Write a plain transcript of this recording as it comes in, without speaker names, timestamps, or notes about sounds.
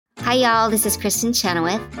Hi, y'all. This is Kristen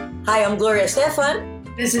Chenoweth. Hi, I'm Gloria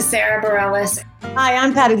Estefan. This is Sarah Bareilles. Hi,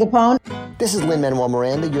 I'm Patti LuPone. This is Lin-Manuel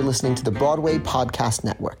Miranda. You're listening to the Broadway Podcast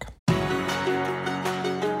Network.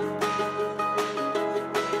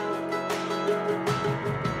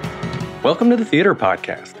 Welcome to the Theater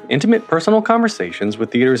Podcast, intimate personal conversations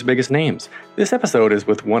with theater's biggest names. This episode is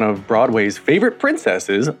with one of Broadway's favorite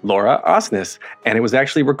princesses, Laura Osnes, and it was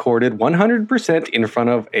actually recorded 100% in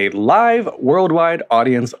front of a live worldwide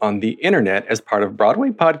audience on the internet as part of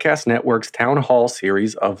Broadway Podcast Network's Town Hall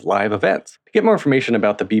series of live events. To get more information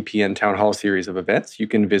about the BPN Town Hall series of events, you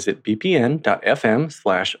can visit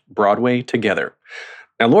bpn.fm/Broadway Together.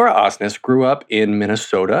 Now, Laura Osnes grew up in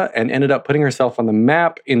Minnesota and ended up putting herself on the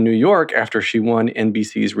map in New York after she won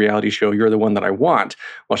NBC's reality show, You're the One That I Want.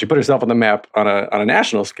 Well, she put herself on the map on a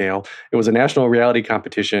national scale. It was a national reality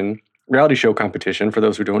show competition, for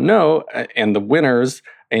those who don't know, and the winners,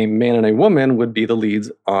 a man and a woman, would be the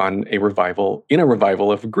leads in a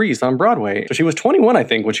revival of Grease on Broadway. So she was 21, I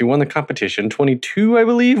think, when she won the competition, 22, I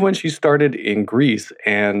believe, when she started in Grease,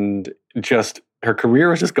 and just her career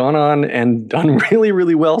has just gone on and done really,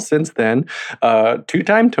 really well since then.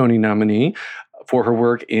 Two-time Tony nominee for her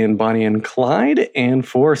work in Bonnie and Clyde and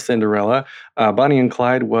for Cinderella. Bonnie and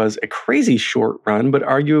Clyde was a crazy short run, but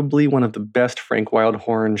arguably one of the best Frank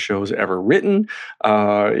Wildhorn shows ever written.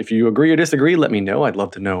 If you agree or disagree, let me know. I'd love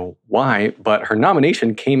to know why. But her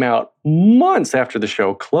nomination came out months after the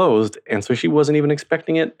show closed, and so she wasn't even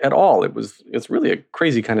expecting it at all. It's really a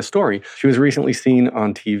crazy kind of story. She was recently seen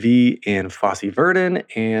on TV in Fosse Verdon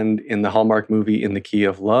and in the Hallmark movie In the Key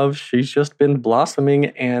of Love. She's just been blossoming,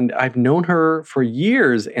 and I've known her for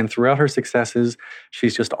years, and throughout her successes,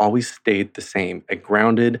 she's just always stayed the same. A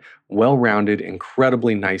grounded, well-rounded,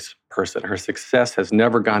 incredibly nice person. Her success has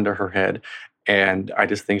never gone to her head, and I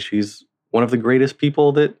just think she's one of the greatest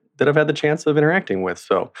people that I've had the chance of interacting with.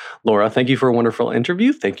 So, Laura, thank you for a wonderful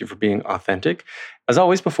interview. Thank you for being authentic. As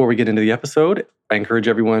always, before we get into the episode, I encourage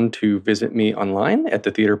everyone to visit me online at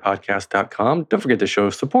thetheaterpodcast.com. Don't forget to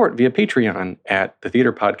show support via Patreon at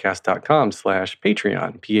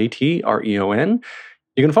thetheaterpodcast.com/Patreon, Patreon.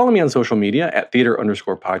 You can follow me on social media at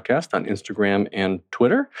theater_podcast on Instagram and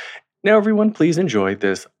Twitter. Now, everyone, please enjoy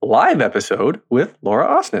this live episode with Laura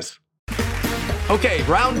Osnes. Okay,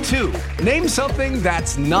 round two. Name something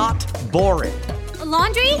that's not boring. A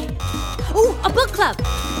laundry? Ooh, a book club.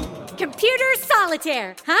 Computer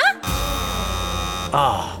solitaire, huh?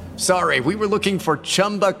 Ah, sorry, we were looking for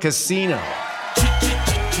Chumba Casino.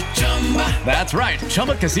 That's right,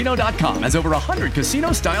 ChumbaCasino.com has over 100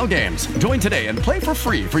 casino-style games. Join today and play for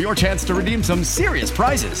free for your chance to redeem some serious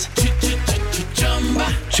prizes.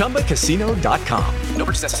 ChumbaCasino.com. No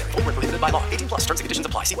purchase necessary. Void where prohibited by law. 18+ terms and conditions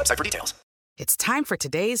apply. See website for details. It's time for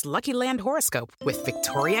today's Lucky Land horoscope with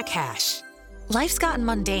Victoria Cash. Life's gotten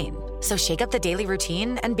mundane, so shake up the daily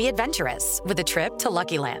routine and be adventurous with a trip to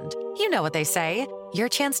Lucky Land. You know what they say, your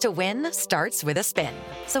chance to win starts with a spin.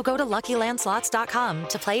 So go to LuckyLandSlots.com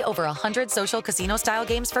to play over 100 social casino-style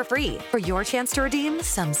games for free for your chance to redeem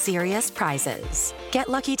some serious prizes. Get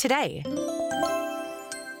lucky today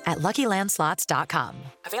at LuckyLandSlots.com.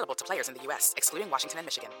 Available to players in the U.S., excluding Washington and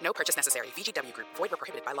Michigan. No purchase necessary. VGW Group. Void where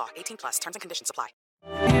prohibited by law. 18+. Terms and conditions apply.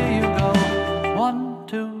 Here you go. 1,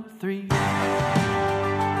 2, 3.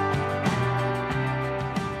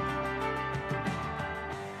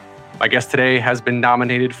 My guest today has been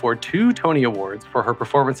nominated for 2 Tony Awards for her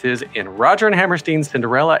performances in Roger and Hammerstein's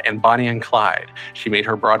Cinderella and Bonnie and Clyde. She made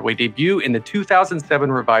her Broadway debut in the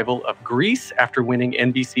 2007 revival of Grease after winning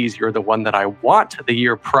NBC's You're the One That I Want the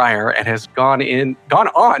year prior, and has gone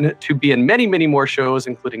on to be in many, many more shows,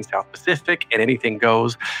 including South Pacific and Anything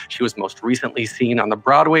Goes. She was most recently seen on the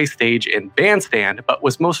Broadway stage in Bandstand, but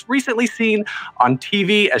was most recently seen on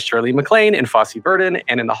TV as Shirley MacLaine in Fosse Verdon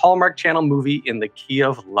and in the Hallmark Channel movie In the Key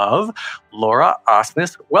of Love. Laura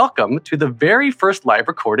Osnes, welcome to the very first live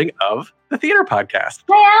recording of the Theater Podcast.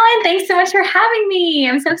 Hi, Alan. Thanks so much for having me.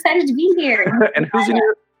 I'm so excited to be here. And who's in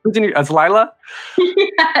your? It's Lila?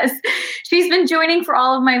 Yes. She's been joining for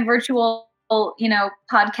all of my virtual,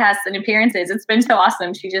 podcasts and appearances. It's been so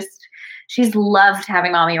awesome. She's loved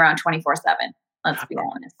having mommy around 24/7. Let's be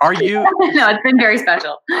honest. Are you? No, it's been very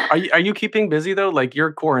special. Are you keeping busy though? Like,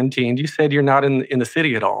 you're quarantined. You said you're not in the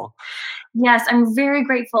city at all. Yes, I'm very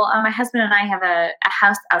grateful. My husband and I have a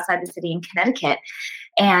house outside the city in Connecticut.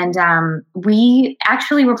 And we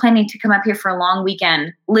actually were planning to come up here for a long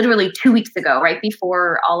weekend, literally 2 weeks ago, right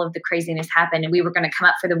before all of the craziness happened. And we were going to come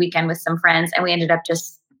up for the weekend with some friends. And we ended up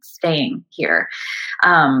just staying here.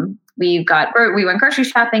 We went grocery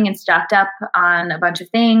shopping and stocked up on a bunch of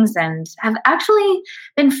things and have actually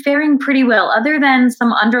been faring pretty well, other than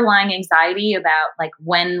some underlying anxiety about like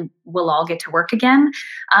when we'll all get to work again.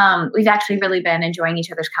 We've actually really been enjoying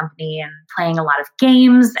each other's company and playing a lot of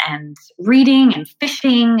games and reading and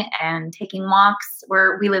fishing and taking walks.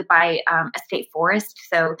 We live by a state forest,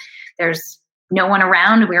 so there's no one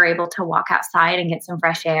around. We were able to walk outside and get some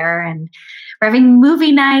fresh air, and we're having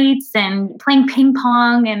movie nights and playing ping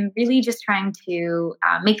pong and really just trying to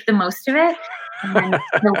make the most of it and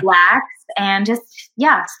relax and just,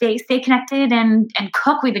 stay connected and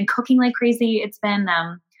cook. We've been cooking like crazy. It's been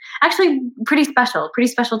actually pretty special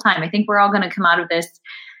time. I think we're all going to come out of this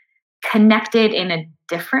connected in a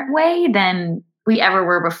different way than we ever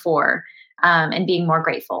were before, and being more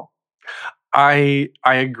grateful. I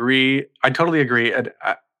agree. I totally agree. And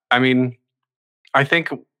I mean, I think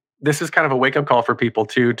this is kind of a wake-up call for people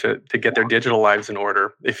too to get their digital lives in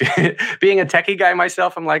order. If being a techie guy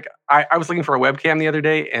myself, I'm like, I was looking for a webcam the other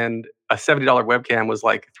day, and a $70 webcam was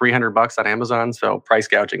like $300 on Amazon. So price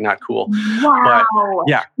gouging, not cool. Wow. But,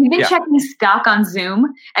 yeah. We've been checking stock on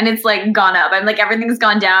Zoom, and it's like gone up. I'm like, everything's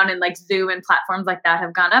gone down, and like Zoom and platforms like that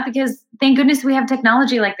have gone up because thank goodness we have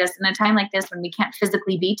technology like this in a time like this when we can't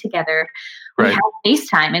physically be together. We have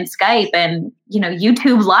FaceTime and Skype and,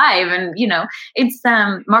 YouTube Live, and, it's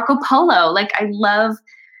Marco Polo. Like I love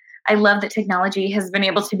that technology has been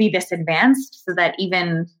able to be this advanced so that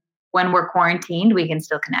even when we're quarantined, we can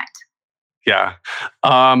still connect. Yeah.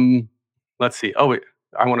 Let's see. Oh, wait.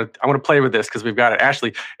 I want to play with this because we've got it.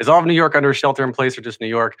 Ashley, is all of New York under shelter in place or just New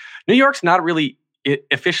York? New York's not really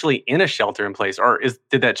officially in a shelter in place, or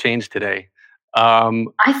did that change today?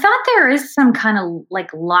 I thought there is some kind of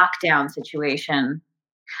like lockdown situation.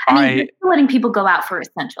 I mean, you're still letting people go out for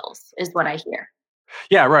essentials is what I hear.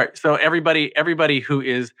 Yeah, right. So everybody who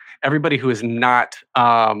is not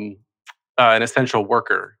an essential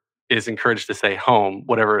worker is encouraged to stay home,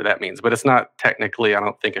 whatever that means. But it's not technically, I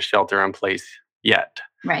don't think, a shelter in place yet.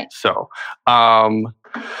 Right. So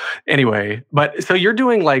anyway, but so you're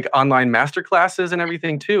doing like online master classes and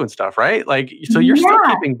everything too and stuff, right? Like, so you're still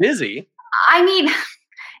keeping busy. I mean,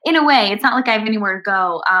 in a way, it's not like I have anywhere to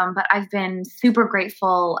go, but I've been super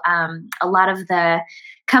grateful. A lot of the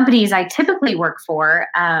companies I typically work for,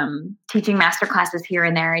 teaching master classes here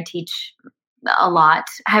and there, I teach a lot,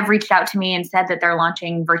 have reached out to me and said that they're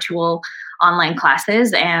launching virtual online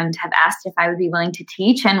classes and have asked if I would be willing to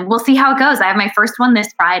teach. And we'll see how it goes. I have my first one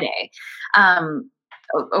this Friday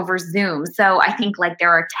over Zoom. So I think like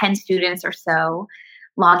there are 10 students or so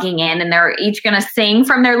logging in, and they're each going to sing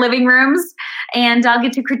from their living rooms, and I'll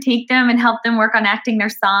get to critique them and help them work on acting their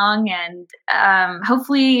song. And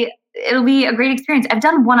hopefully it'll be a great experience. I've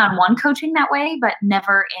done one-on-one coaching that way, but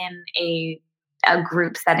never in a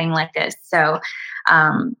group setting like this. So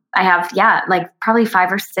I have, like probably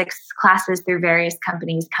 5 or 6 classes through various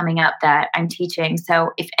companies coming up that I'm teaching.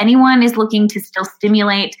 So if anyone is looking to still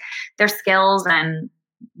stimulate their skills and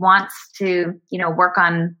wants to, work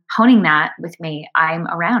on honing that with me, I'm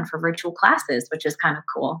around for virtual classes, which is kind of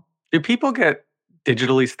cool. Do people get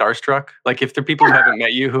digitally starstruck? Like if there are people who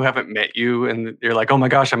haven't met you and you're like, oh my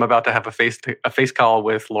gosh, I'm about to have a face call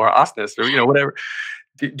with Laura Osnes or, whatever.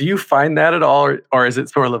 Do you find that at all? Or is it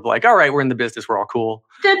sort of like, all right, we're in the business, we're all cool?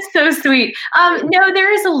 That's so sweet. No,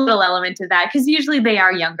 there is a little element to that because usually they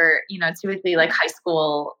are younger, typically like high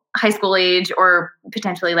school age or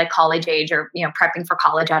potentially like college age or, prepping for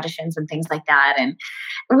college auditions and things like that. And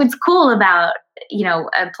what's cool about,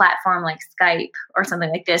 a platform like Skype or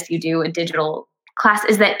something like this, you do a digital class,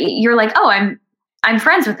 is that you're like, oh, I'm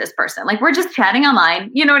friends with this person. Like we're just chatting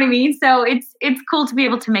online. You know what I mean? So it's cool to be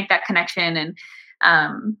able to make that connection. And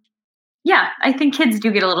I think kids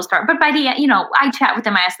do get a little start, but by the end, I chat with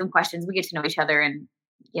them, I ask them questions, we get to know each other, and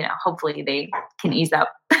hopefully they can ease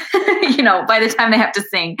up, by the time they have to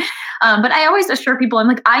sing. But I always assure people, I'm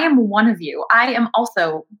like, I am one of you. I am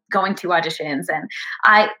also going to auditions, and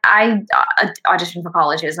I audition for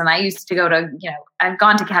colleges, and I used to go to, I've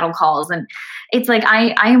gone to cattle calls, and it's like,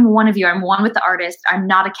 I am one of you. I'm one with the artist. I'm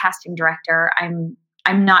not a casting director. I'm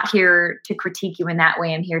not here to critique you in that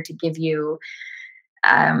way. I'm here to give you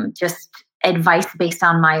just advice based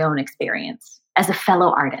on my own experience as a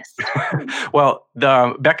fellow artist. Well,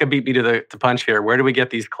 Becca beat me to the punch here. Where do we get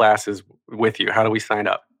these classes with you? How do we sign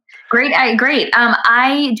up? Great.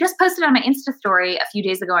 I just posted on my Insta story a few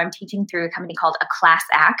days ago. I'm teaching through a company called A Class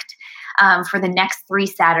Act for the next 3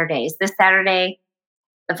 Saturdays. This Saturday,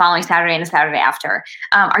 the following Saturday, and the Saturday after.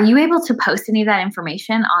 Are you able to post any of that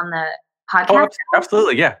information on the podcast?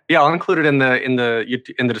 Absolutely. Yeah. I'll include it in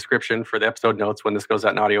the description for the episode notes when this goes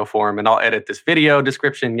out in audio form, and I'll edit this video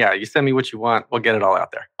description. Yeah, you send me what you want, we'll get it all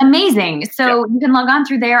out there. Amazing. So you can log on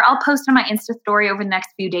through there. I'll post on my Insta story over the next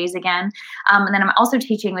few days again. And then I'm also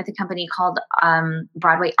teaching with a company called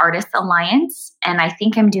Broadway Artists Alliance, and I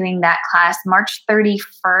think I'm doing that class March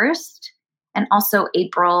 31st and also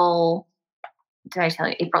April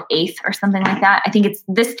 8th or something like that. I think it's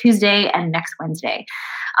this Tuesday and next Wednesday.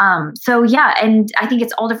 So yeah, and I think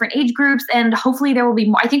it's all different age groups, and hopefully there will be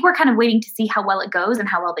more. I think we're kind of waiting to see how well it goes and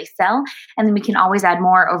how well they sell. And then we can always add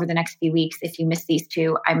more over the next few weeks. If you miss these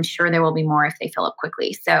two, I'm sure there will be more if they fill up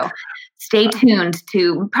quickly. So stay tuned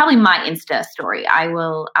to probably my Insta story.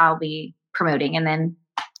 I'll be promoting, and then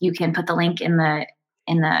you can put the link in the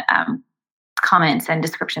comments and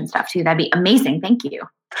description stuff too. That'd be amazing. Thank you.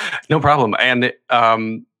 No problem. And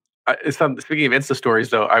speaking of Insta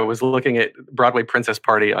stories, though, I was looking at Broadway Princess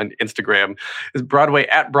Party on Instagram. Is Broadway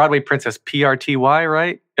at Broadway Princess PRTY,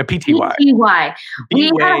 right? PTY. PTY. We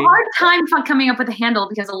had a hard time coming up with a handle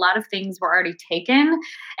because a lot of things were already taken,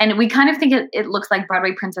 and we kind of think it looks like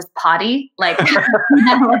Broadway Princess Potty, like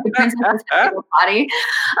the Princess Potty.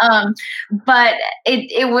 But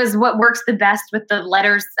it was what works the best with the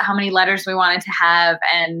letters, how many letters we wanted to have,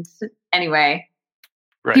 and anyway.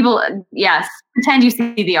 Right. People, yes, pretend you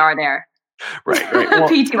see the R there. Right. Well,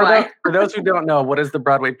 PTY. For those who don't know, what is the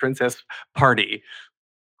Broadway Princess Party?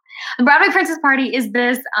 The Broadway Princess Party is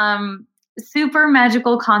this super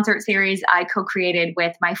magical concert series I co-created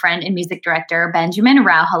with my friend and music director, Benjamin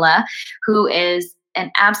Rauhala, who is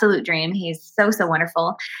an absolute dream. He's so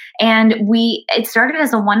wonderful. And it started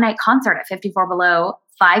as a one-night concert at 54 Below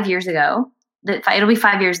 5 years ago. It'll be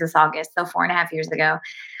 5 years this August, so 4.5 years ago.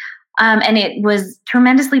 And it was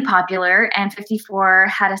tremendously popular, and 54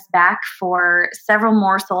 had us back for several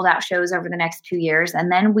more sold out shows over the next 2 years.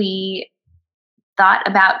 And then we thought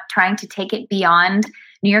about trying to take it beyond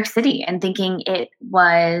New York City and thinking it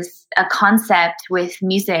was a concept with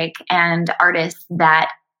music and artists that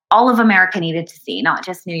all of America needed to see, not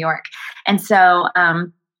just New York. And so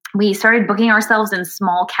we started booking ourselves in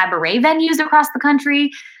small cabaret venues across the country,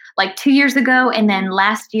 like 2 years ago, and then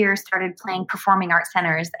last year started playing performing arts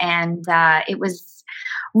centers, and it was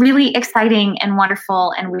really exciting and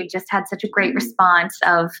wonderful, and we just had such a great response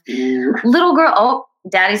of little girl. Oh,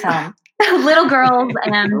 daddy's home. Little girls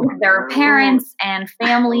and their parents and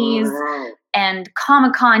families and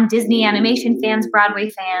Comic-Con, Disney animation fans,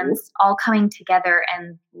 Broadway fans, all coming together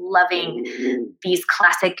and loving these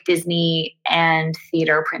classic Disney and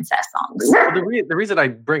theater princess songs. Well, the reason I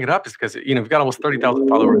bring it up is because we've got almost 30,000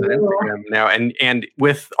 followers on Instagram now, and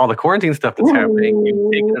with all the quarantine stuff that's happening,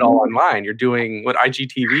 you've taken it all online. You're doing what,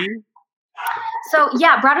 IGTV? So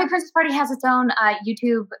yeah, Broadway Princess Party has its own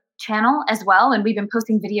YouTube channel as well, and we've been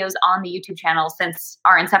posting videos on the YouTube channel since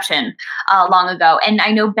our inception long ago. And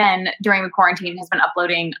I know Ben during the quarantine has been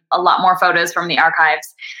uploading a lot more photos from the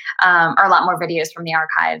archives, or a lot more videos from the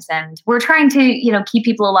archives, and we're trying to keep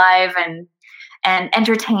people alive and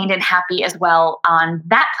entertained and happy as well on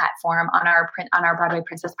that platform, on our Broadway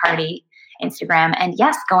Princess Party Instagram. And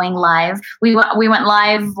yes, going live. We went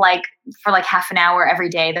live for half an hour every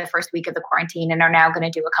day the first week of the quarantine, and are now going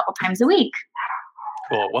to do a couple times a week.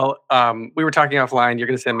 Cool. Well, we were talking offline. You're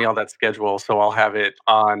going to send me all that schedule, so I'll have it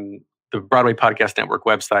on the Broadway Podcast Network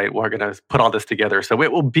website. We're going to put all this together, so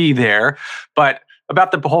it will be there. But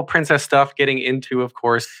about the whole princess stuff, getting into, of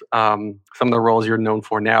course, some of the roles you're known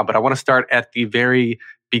for now. But I want to start at the very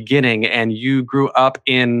beginning. And you grew up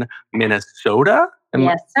in Minnesota?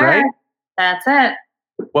 Yes, sir. Right? That's it.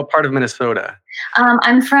 What part of Minnesota?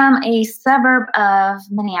 I'm from a suburb of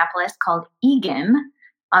Minneapolis called Eagan.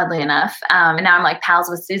 Oddly enough. And now I'm pals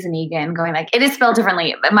with Susan Egan, going it is spelled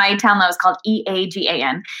differently. My town though is called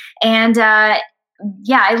Eagan. And I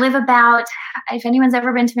live about, if anyone's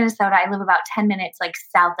ever been to Minnesota, I live about 10 minutes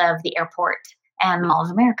south of the airport and Mall of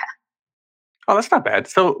America. Oh, that's not bad.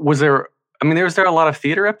 So was there a lot of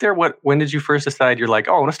theater up there? When did you first decide you're I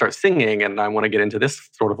want to start singing and I want to get into this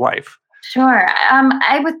sort of life? Sure.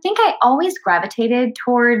 I would think I always gravitated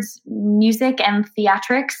towards music and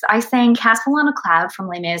theatrics. I sang Castle on a Cloud from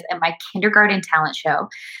Les Mis at my kindergarten talent show.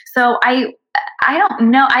 So I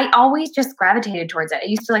don't know. I always just gravitated towards it. I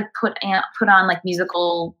used to put on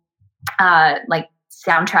musical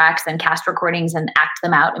soundtracks and cast recordings and act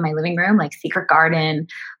them out in my living room, like Secret Garden,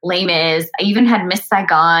 Les Mis. I even had Miss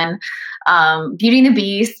Saigon, Beauty and the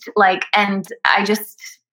Beast. And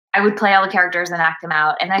I would play all the characters and act them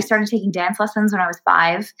out. And I started taking dance lessons when I was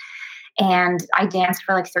 5. And I danced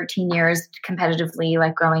for like 13 years competitively,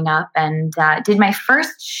 like growing up, and did my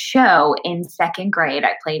first show in second grade.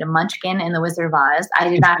 I played a Munchkin in The Wizard of Oz. I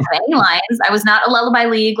did not have any lines. I was not a Lullaby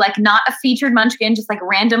League, like not a featured Munchkin, just like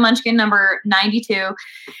random Munchkin number 92.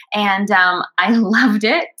 And I loved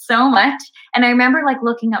it so much. And I remember like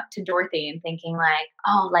looking up to Dorothy and thinking like,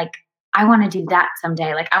 oh, like I want to do that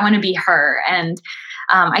someday. Like I want to be her. And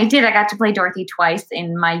I did. I got to play Dorothy twice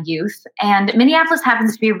in my youth. And Minneapolis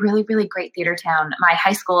happens to be a really, really great theater town. My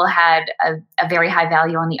high school had a very high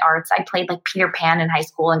value on the arts. I played like Peter Pan in high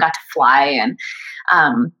school and got to fly. And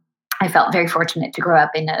I felt very fortunate to grow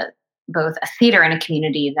up in both a theater and a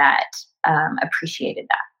community that appreciated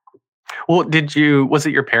that. Well, was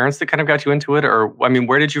it your parents that kind of got you into it? Or, I mean,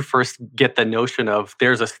 where did you first get the notion of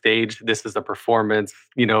there's a stage, this is a performance?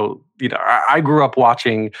 I grew up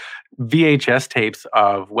watching VHS tapes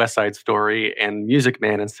of West Side Story and Music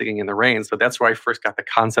Man and Singing in the Rain. So that's where I first got the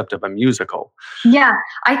concept of a musical. Yeah,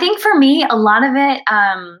 I think for me, a lot of it,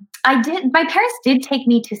 my parents did take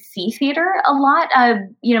me to see theater a lot.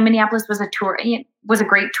 Minneapolis was a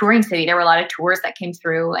great touring city. There were a lot of tours that came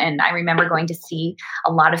through, and I remember going to see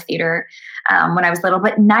a lot of theater when I was little.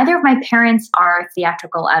 But neither of my parents are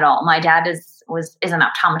theatrical at all. My dad is an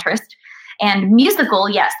optometrist, and musical,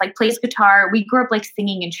 yes, like plays guitar. We grew up like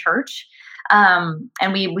singing in church,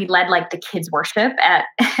 and we led like the kids' worship at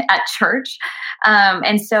church.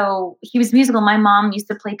 And so he was musical. My mom used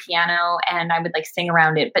to play piano, and I would like sing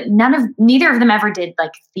around it. But neither of them ever did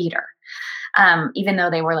like theater. Even though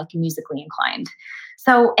they were like musically inclined.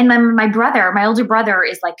 So, and then my older brother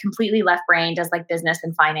is like completely left brain, does like business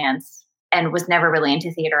and finance, and was never really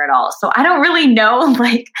into theater at all. So I don't really know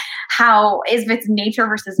like if it's nature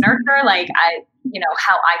versus nurture, like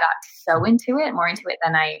how I got so into it, more into it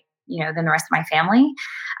than than the rest of my family.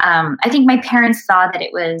 I think my parents saw that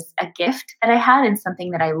it was a gift that I had and something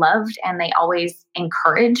that I loved, and they always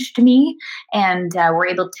encouraged me and were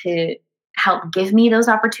able to help give me those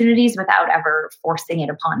opportunities without ever forcing it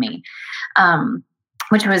upon me,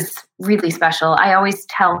 which was really special. I always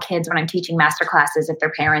tell kids when I'm teaching master classes, if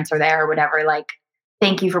their parents are there or whatever, like,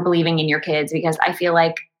 thank you for believing in your kids, because I feel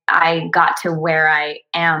like I got to where I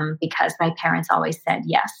am because my parents always said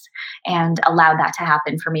yes and allowed that to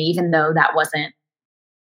happen for me, even though that wasn't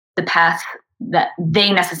the path that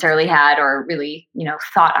they necessarily had or really,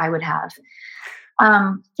 thought I would have.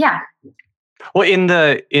 Yeah. Well,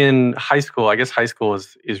 in high school, I guess high school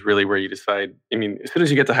is really where you decide. I mean, as soon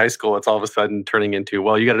as you get to high school, it's all of a sudden turning into,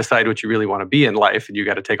 well, you got to decide what you really want to be in life, and you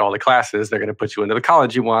got to take all the classes. They're going to put you into the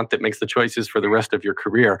college you want that makes the choices for the rest of your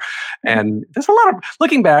career. And there's a lot of,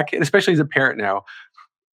 looking back, especially as a parent now,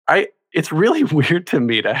 it's really weird to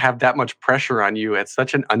me to have that much pressure on you at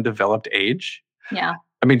such an undeveloped age. Yeah.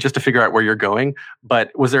 I mean, just to figure out where you're going.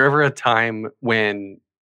 But was there ever a time when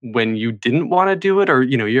you didn't want to do it, or,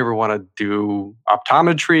 you ever want to do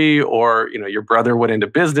optometry, or, your brother went into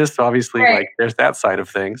business. So obviously, right, like, there's that side of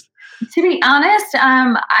things. To be honest,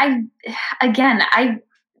 I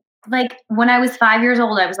like when I was 5 years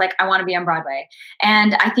old, I was like, I want to be on Broadway.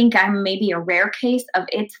 And I think I'm maybe a rare case of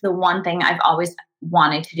it's the one thing I've always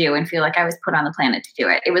wanted to do and feel like I was put on the planet to do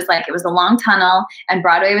it. It was a long tunnel and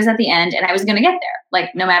Broadway was at the end and I was going to get there,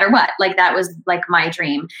 like no matter what. Like that was like my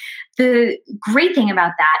dream. The great thing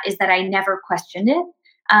about that is that I never questioned it.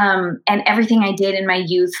 And everything I did in my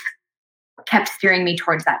youth kept steering me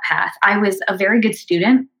towards that path. I was a very good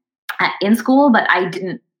student in school, but I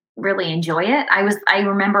didn't really enjoy it. I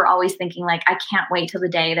remember always thinking like, I can't wait till the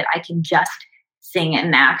day that I can just sing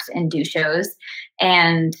and act and do shows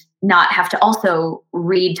and not have to also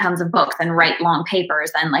read tons of books and write long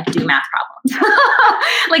papers and like do math problems.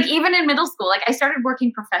 Like even in middle school, like I started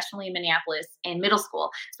working professionally in Minneapolis in middle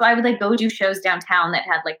school. So I would like go do shows downtown that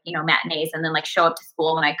had like, matinees and then like show up to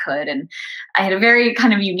school when I could. And I had a very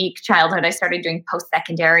kind of unique childhood. I started doing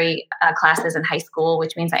post-secondary classes in high school,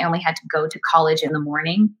 which means I only had to go to college in the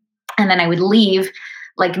morning. And then I would leave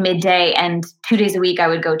like midday, and 2 days a week I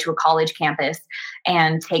would go to a college campus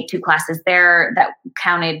and take 2 classes there that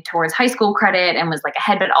counted towards high school credit and was like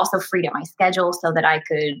ahead, but also freed up my schedule so that I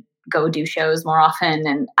could go do shows more often.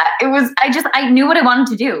 And I knew what I wanted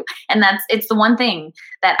to do. And it's the one thing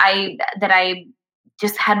that I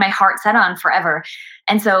just had my heart set on forever.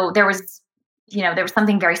 And so there was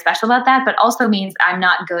something very special about that, but also means I'm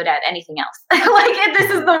not good at anything else. This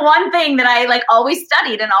is the one thing that I like always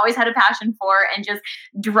studied and always had a passion for and just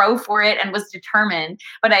drove for it and was determined.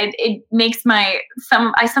 But it makes I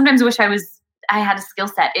sometimes wish I had a skill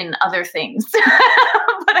set in other things, but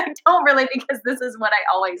I don't really, because this is what I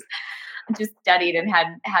always just studied and had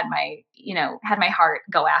my heart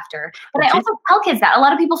go after. But I also tell kids that a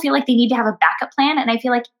lot of people feel like they need to have a backup plan. And I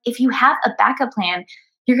feel like if you have a backup plan,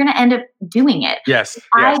 you're going to end up doing it. Yes.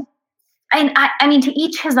 I mean, to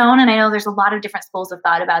each his own. And I know there's a lot of different schools of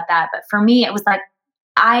thought about that. But for me, it was like,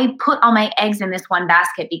 I put all my eggs in this one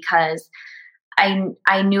basket because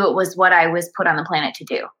I knew it was what I was put on the planet to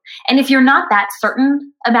do. And if you're not that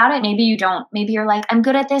certain about it, maybe you're like, I'm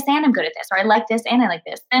good at this and I'm good at this, or I like this and I like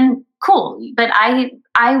this, then cool. But I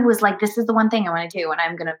was like, this is the one thing I want to do, and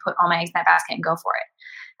I'm going to put all my eggs in that basket and go for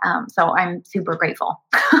it. So I'm super grateful.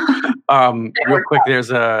 Real quick, there's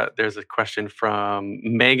a question from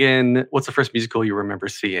Megan. What's the first musical you remember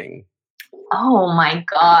seeing? Oh my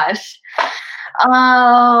gosh.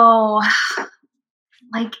 Oh,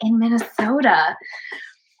 like in Minnesota.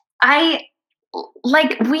 I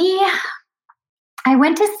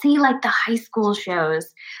went to see like the high school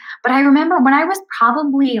shows, but I remember when I was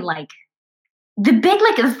probably like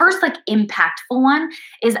the first like impactful one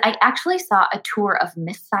is I actually saw a tour of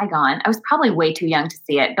Miss Saigon. I was probably way too young to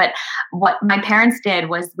see it, but what my parents did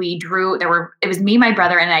was it was me, my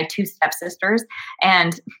brother, and I had 2 stepsisters,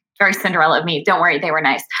 and very Cinderella of me. Don't worry, they were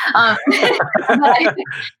nice.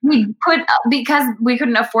 Because we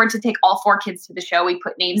couldn't afford to take all 4 kids to the show, we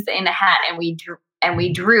put names in a hat and we drew,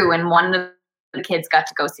 and one of the kids got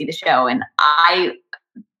to go see the show. And I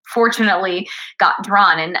fortunately got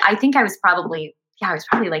drawn. And I think I was probably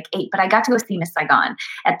like 8, but I got to go see Miss Saigon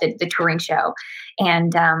at the touring show.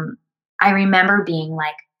 And I remember being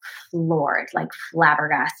like floored, like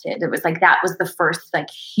flabbergasted. It was like, that was the first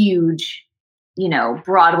like huge,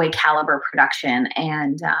 Broadway caliber production.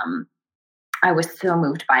 And I was so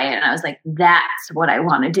moved by it. And I was like, that's what I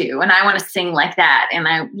want to do. And I want to sing like that. And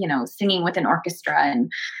I, singing with an orchestra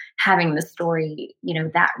and having the story,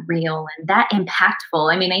 that real and that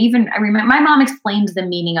impactful. I mean, I remember my mom explained the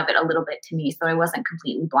meaning of it a little bit to me, so I wasn't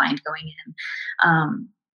completely blind going in.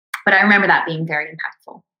 But I remember that being very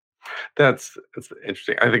impactful. That's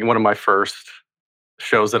interesting. I think one of my first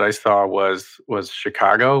shows that I saw was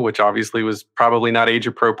Chicago, which obviously was probably not age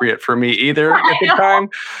appropriate for me either at the time.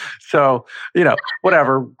 So,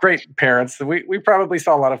 whatever. Great parents. We probably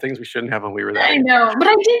saw a lot of things we shouldn't have when we were that age. I know. But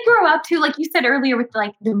I did grow up too, like you said earlier, with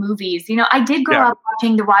like the movies. I did grow up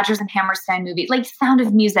watching the Rodgers and Hammerstein movies, like Sound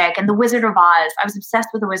of Music and The Wizard of Oz. I was obsessed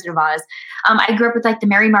with The Wizard of Oz. I grew up with like the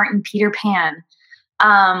Mary Martin Peter Pan.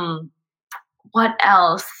 What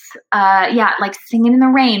else? Like Singing in the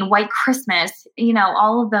Rain, White Christmas,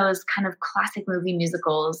 all of those kind of classic movie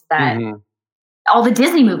musicals that all the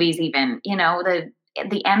Disney movies, even,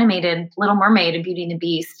 the animated Little Mermaid and Beauty and the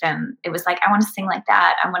Beast. And it was like, I want to sing like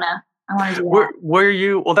that. I want to do that. Were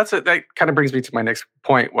you, well, that kind of brings me to my next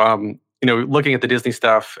point. Looking at the Disney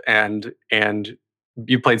stuff and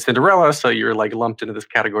you played Cinderella, so you're like lumped into this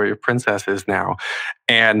category of princesses now,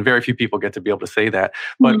 and very few people get to be able to say that.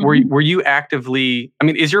 But were you actively? I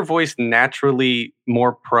mean, is your voice naturally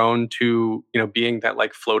more prone to being that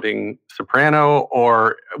like floating soprano,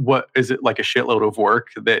 or what is it, like a shitload of work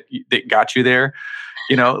that got you there?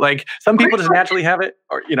 Like some people just naturally have it,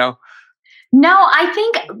 or No, I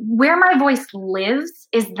think where my voice lives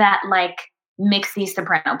is that like mixy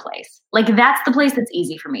soprano place. Like that's the place that's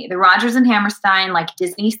easy for me. The Rodgers and Hammerstein, like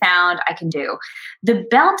Disney sound, I can do. The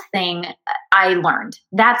belt thing I learned.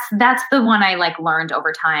 That's the one I like learned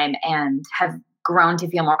over time and have grown to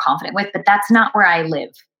feel more confident with, but that's not where I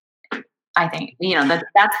live. I think,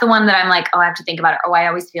 that's the one that I'm like, I have to think about it. I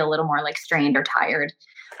always feel a little more like strained or tired.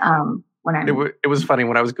 It was funny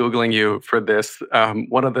when I was Googling you for this.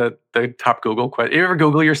 One of the top Google questions. You ever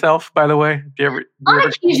Google yourself, by the way? On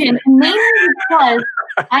occasion, mainly because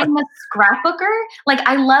I'm a scrapbooker. Like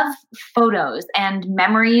I love photos and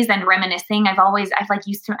memories and reminiscing. I always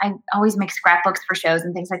make scrapbooks for shows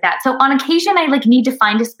and things like that. So on occasion, I like need to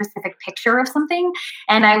find a specific picture of something,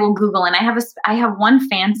 and I will Google. And I have one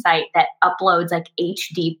fan site that uploads like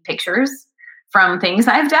HD pictures from things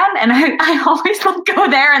I've done. And I always like go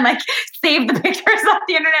there and like save the pictures off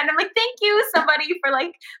the internet. And I'm like, thank you somebody for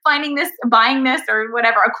like finding this, buying this or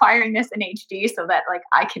whatever, acquiring this in HD so that like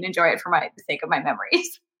I can enjoy it for the sake of my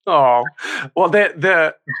memories. Oh, well,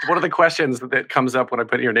 the one of the questions that comes up when I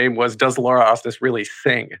put in your name was, does Laura Osnes really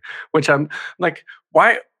sing? Which I'm like,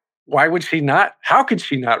 why would she not? How could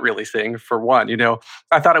she not really sing, for one?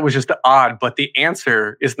 I thought it was just odd, but the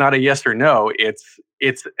answer is not a yes or no.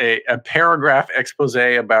 It's a paragraph expose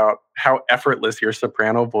about how effortless your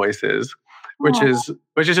soprano voice is, which is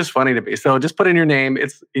just funny to me. So just put in your name.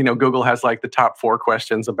 It's, Google has like the top 4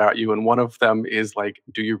 questions about you, and one of them is like,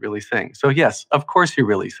 do you really sing? So yes, of course you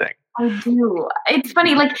really sing. I do. It's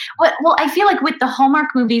funny, like I feel like with the Hallmark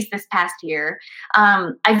movies this past year,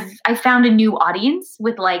 I found a new audience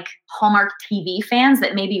with like Hallmark TV fans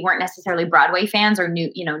that maybe weren't necessarily Broadway fans or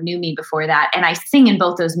knew me before that. And I sing in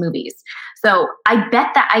both those movies. So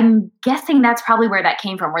I'm guessing that's probably where that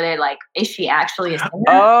came from, where they're like, is she actually a singer?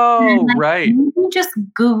 Oh, like, right. You just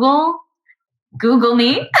Google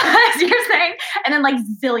me, as you're saying, and then like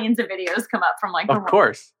zillions of videos come up from like of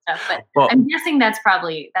course stuff. But I'm guessing that's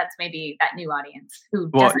maybe that new audience who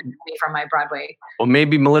doesn't know me from my Broadway. Well,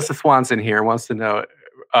 maybe Melissa Swanson here wants to know,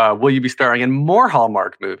 will you be starring in more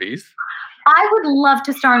Hallmark movies? I would love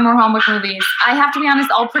to star in more Hallmark movies. I have to be honest,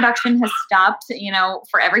 all production has stopped,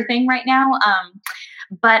 for everything right now.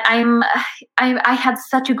 But I had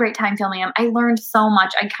such a great time filming them. I learned so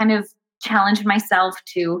much. I kind of challenged myself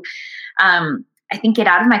to, I think, get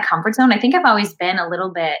out of my comfort zone. I think I've always been a little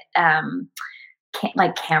bit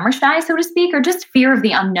like camera shy, so to speak, or just fear of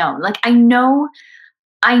the unknown. Like I know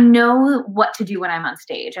what to do when I'm on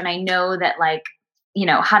stage, and I know that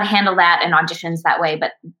how to handle that and auditions that way.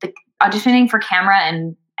 But the auditioning for camera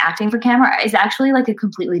and acting for camera is actually like a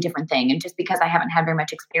completely different thing. And just because I haven't had very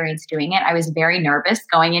much experience doing it, I was very nervous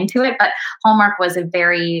going into it. But Hallmark was a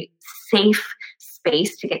very safe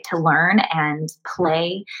space to get to learn and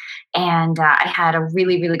play. And I had a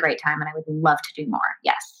really, really great time, and I would love to do more.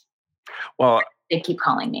 Yes. Well, they keep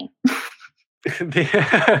calling me.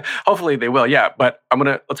 Hopefully they will. Yeah. But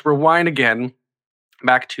let's rewind again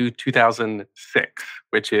back to 2006,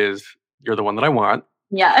 which is You're the One That I Want.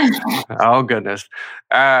 Yeah. Oh, goodness.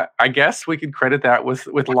 I guess we could credit that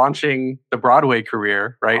with launching the Broadway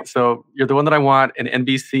career, right? So You're the One That I Want, an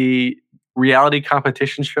NBC reality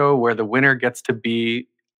competition show where the winner gets to be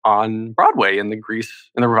on Broadway in the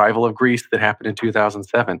revival of Grease that happened in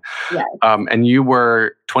 2007. Yeah. And you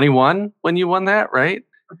were 21 when you won that, right?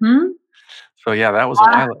 Mm-hmm. So yeah, that was a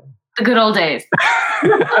while ago. The good old days.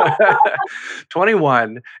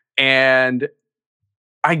 21. And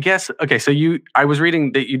I guess, okay, so I was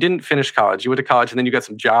reading that you didn't finish college. You went to college and then you got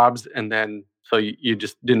some jobs, and then so you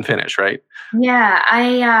just didn't finish, right? Yeah,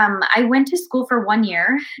 I went to school for 1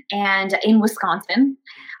 year and in Wisconsin,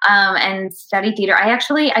 and studied theater.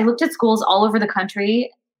 I looked at schools all over the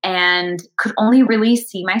country and could only really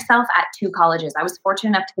see myself at 2 colleges. I was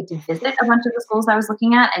fortunate enough to get to visit a bunch of the schools I was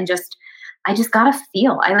looking at, and I just got a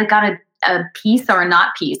feel. I got a piece or a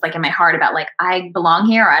not piece, like in my heart, about like I belong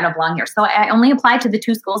here or I don't belong here. So I only applied to the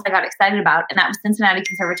 2 schools I got excited about, and that was Cincinnati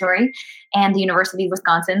Conservatory and the University of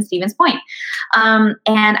Wisconsin, Stevens Point. And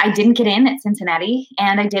I didn't get in at Cincinnati,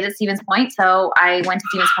 and I did at Stevens Point. So I went to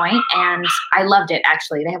Stevens Point, and I loved it.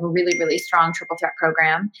 Actually, they have a really, really strong triple threat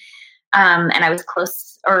program. And I was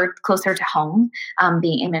closer to home,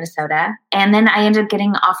 being in Minnesota. And then I ended up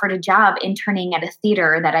getting offered a job interning at a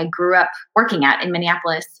theater that I grew up working at in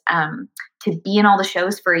Minneapolis, to be in all the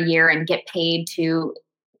shows for a year and get paid to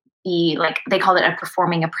be, like, they called it a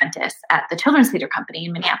performing apprentice at the Children's Theater Company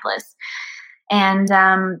in Minneapolis. And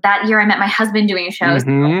that year I met my husband doing a show.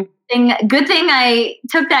 Mm-hmm. So good thing I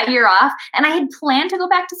took that year off. And I had planned to go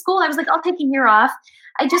back to school. I was like, I'll take a year off.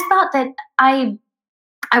 I just thought that I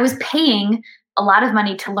was paying a lot of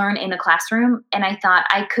money to learn in a classroom, and I thought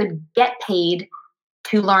I could get paid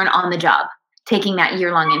to learn on the job, taking that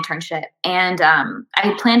year-long internship. And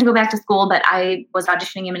I planned to go back to school, but I was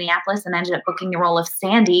auditioning in Minneapolis and ended up booking the role of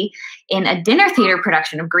Sandy in a dinner theater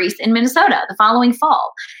production of Grease in Minnesota the following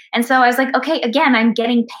fall. And so I was like, okay, again, I'm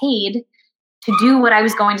getting paid to do what I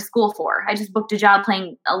was going to school for. I just booked a job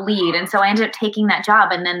playing a lead. And so I ended up taking that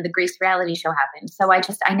job, and then the Grease reality show happened. So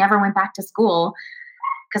I never went back to school,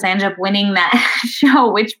 because I ended up winning that show,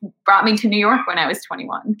 which brought me to New York when I was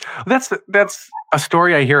 21. That's a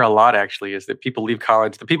story I hear a lot, actually, is that people leave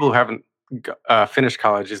college. The people who haven't finished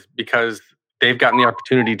college is because they've gotten the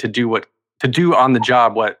opportunity to do on the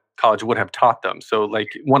job what college would have taught them. So, like,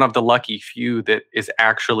 one of the lucky few that is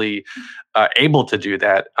actually able to do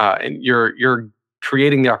that, and you're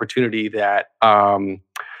creating the opportunity that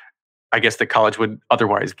I guess that college would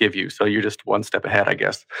otherwise give you. So you're just one step ahead, I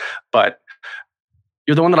guess. But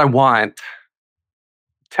You're the One That I Want.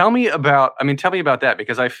 Tell me about that,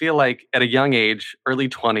 because I feel like at a young age, early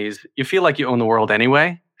 20s, you feel like you own the world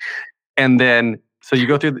anyway. And then, so you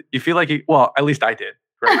go through, you feel like at least I did.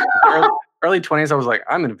 Right? Early 20s, I was like,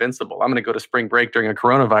 I'm invincible. I'm going to go to spring break during a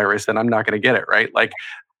coronavirus and I'm not going to get it, right? Like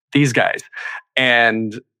these guys.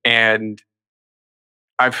 And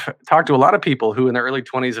I've talked to a lot of people who in their early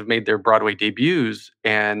 20s have made their Broadway debuts,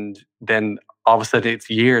 and then all of a sudden it's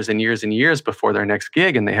years and years and years before their next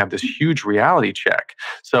gig, and they have this huge reality check.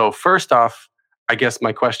 So first off, I guess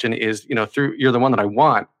my question is, through You're the One That I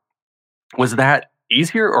Want, was that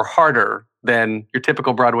easier or harder than your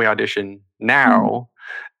typical Broadway audition now.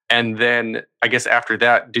 And then I guess after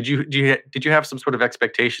that, did you have some sort of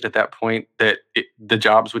expectation at that point that the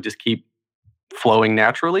jobs would just keep flowing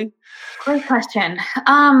naturally? Great question.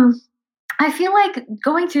 I feel like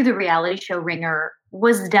going through the reality show ringer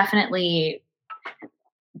was definitely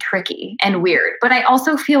tricky and weird, but I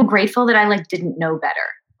also feel grateful that I didn't know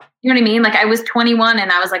better. You know what I mean? I was 21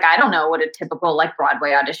 and I was I don't know what a typical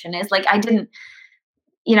Broadway audition is. I didn't,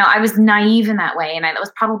 I was naive in that way, and that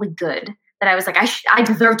was probably good. That I was I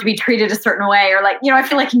deserve to be treated a certain way, or I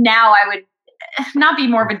feel now I would not be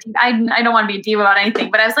more of a diva. I don't want to be a diva about anything,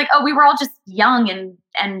 but I was we were all just young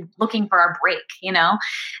and looking for our break,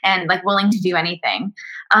 and willing to do anything.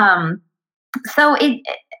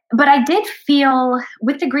 But I did feel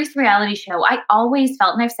with the Grease reality show, I always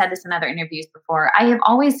felt, and I've said this in other interviews before, I have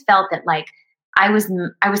always felt that I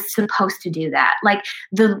was supposed to do that.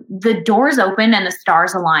 The doors opened and the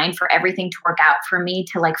stars aligned for everything to work out for me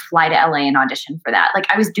to fly to LA and audition for that.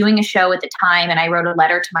 I was doing a show at the time, and I wrote a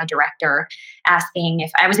letter to my director asking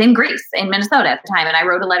if I was in Greece, in Minnesota at the time. And I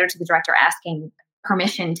wrote a letter to the director asking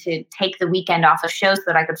permission to take the weekend off of shows so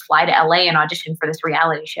that I could fly to LA and audition for this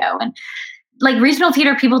reality show. And regional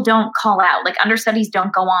theater people don't call out, understudies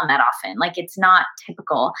don't go on that often. It's not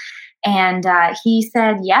typical. And he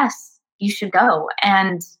said, yes, you should go.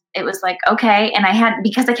 And it was okay. And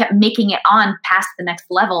because I kept making it on past the next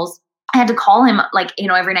levels, I had to call him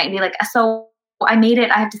every night and be so I made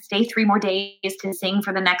it. I have to stay 3 more days to sing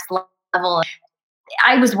for the next level.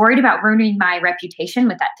 I was worried about ruining my reputation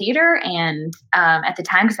with that theater. And at the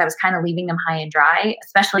time, because I was kind of leaving them high and dry,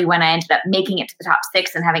 especially when I ended up making it to the top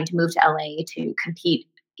 6 and having to move to LA to compete,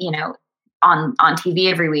 on TV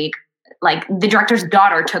every week. The director's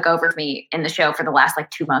daughter took over me in the show for the last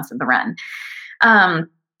 2 months of the run.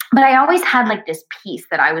 But I always had this piece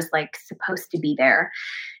that I was supposed to be there.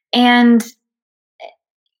 And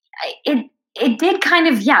it did kind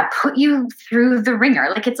of, put you through the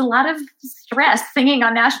ringer. It's a lot of stress singing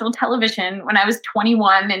on national television when I was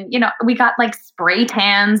 21. And, we got spray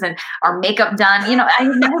tans and our makeup done. I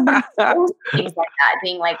had never been exposed to things like that,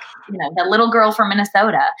 being the little girl from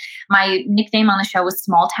Minnesota. My nickname on the show was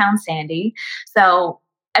Small Town Sandy. So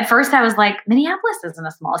at first I was Minneapolis isn't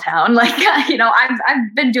a small town.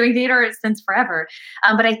 I've been doing theater since forever.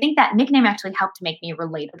 But I think that nickname actually helped to make me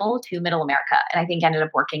relatable to Middle America. And I think ended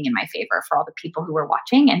up working in my favor for all the people who were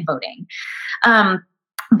watching and voting.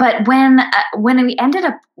 But when we ended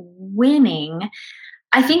up winning,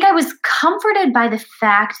 I think I was comforted by the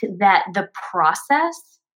fact that the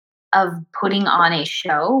process of putting on a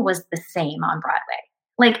show was the same on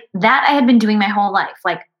Broadway. That I had been doing my whole life.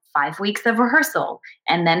 5 weeks of rehearsal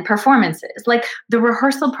and then performances. The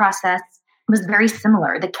rehearsal process was very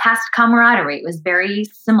similar. The cast camaraderie was very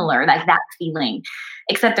similar, that feeling,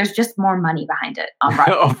 except there's just more money behind it on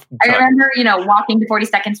Broadway. I remember, walking to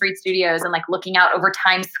 42nd Street Studios and looking out over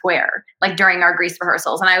Times Square, during our Grease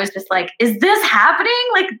rehearsals. And I was just is this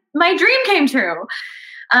happening? My dream came true.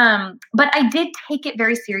 But I did take it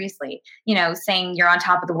very seriously, saying you're on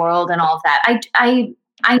top of the world and all of that.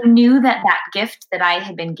 I knew that gift that I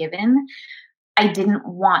had been given, I didn't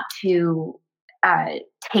want to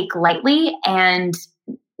take lightly and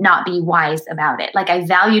not be wise about it. I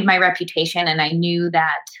valued my reputation, and I knew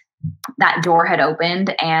that door had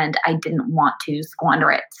opened, and I didn't want to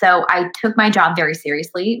squander it. So I took my job very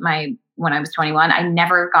seriously. When I was 21, I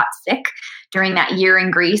never got sick during that year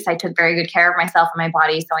in Greece. I took very good care of myself and my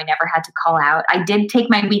body, so I never had to call out. I did take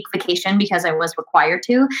my week vacation because I was required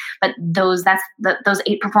to, but those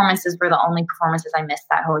 8 performances were the only performances I missed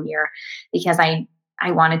that whole year, because I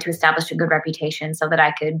wanted to establish a good reputation so that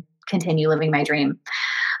I could continue living my dream.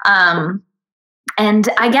 And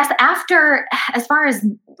I guess as far as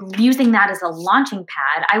using that as a launching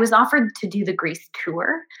pad, I was offered to do the Grease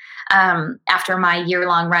tour after my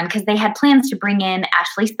year-long run, because they had plans to bring in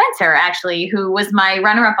Ashley Spencer, actually, who was my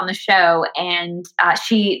runner-up on the show, and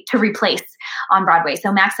she to replace on Broadway.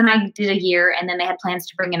 So Max and I did a year, and then they had plans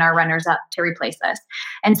to bring in our runners-up to replace us.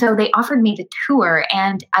 And so they offered me the tour,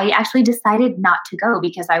 and I actually decided not to go,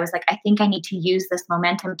 because I was I think I need to use this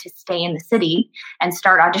momentum to stay in the city and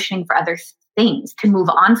start auditioning for other things, to move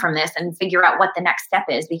on from this and figure out what the next step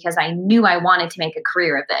is, because I knew I wanted to make a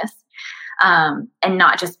career of this, and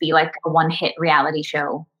not just be a one-hit reality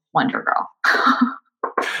show wonder girl.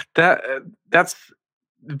 That's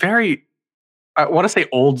very, I want to say,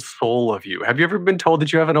 old soul of you. Have you ever been told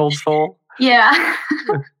that you have an old soul? Yeah.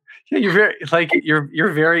 Yeah, you're very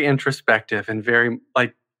you're very introspective and very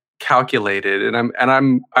calculated, and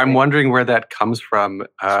I'm wondering where that comes from.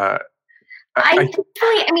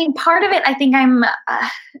 Part of it, I think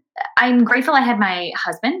I'm grateful I had my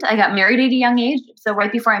husband. I got married at a young age. So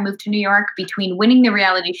right before I moved to New York, between winning the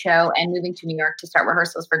reality show and moving to New York to start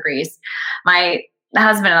rehearsals for Grease, my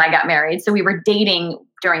husband and I got married. So we were dating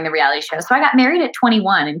during the reality show. So I got married at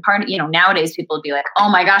 21. And nowadays people would be like, oh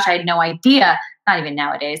my gosh, I had no idea. Not even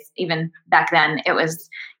nowadays, even back then it was,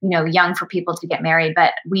 young for people to get married,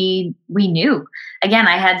 but we knew. Again,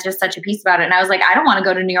 I had just such a piece about it. And I was like, I don't want to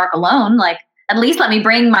go to New York alone. Like, at least let me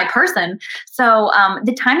bring my person. So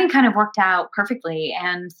the timing kind of worked out perfectly.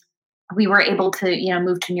 And we were able to,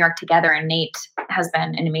 move to New York together. And Nate has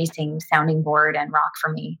been an amazing sounding board and rock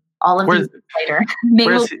for me. All of these years later,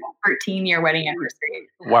 maybe 13-year wedding anniversary.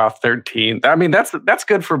 Wow, 13. I mean, that's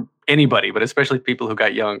good for anybody, but especially people who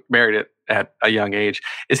got married at a young age.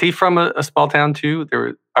 Is he from a small town too?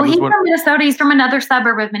 He's from Minnesota. He's from another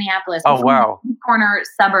suburb of Minneapolis. Oh, wow. Corner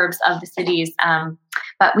suburbs of the cities.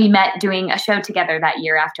 But we met doing a show together that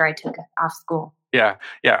year after I took off school. Yeah.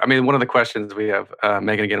 I mean, one of the questions we have,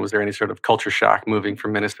 Megan, again, was there any sort of culture shock moving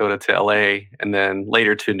from Minnesota to LA and then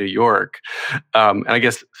later to New York? And I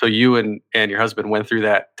guess, so you and your husband went through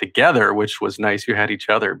that together, which was nice. You had each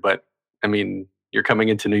other. But I mean, you're coming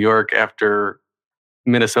into New York after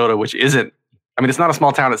Minnesota, which isn't, it's not a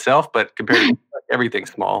small town itself, but compared to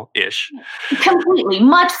everything's small-ish. Completely.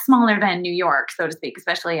 Much smaller than New York, so to speak,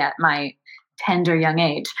 especially at my tender young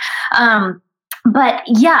age. But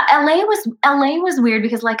yeah, LA was weird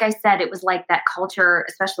because, like I said, it was like that culture,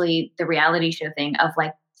 especially the reality show thing of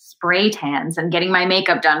like spray tans and getting my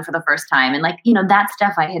makeup done for the first time. And that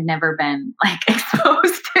stuff I had never been like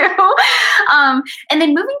exposed to. And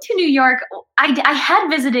then moving to New York, I had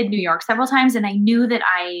visited New York several times and I knew that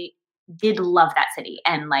I did love that city.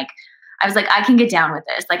 And I was like, I can get down with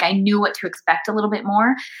this. I knew what to expect a little bit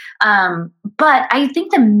more. But I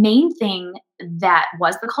think the main thing that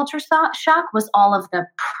was the culture shock was all of the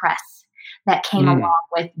press that came along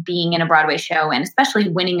with being in a Broadway show and especially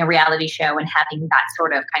winning a reality show and having that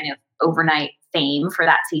sort of kind of overnight fame for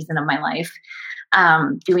that season of my life.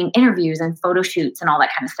 Doing interviews and photo shoots and all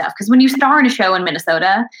that kind of stuff. Because when you star in a show in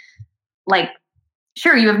Minnesota,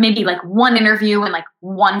 sure, you have maybe one interview and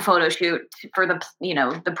one photo shoot for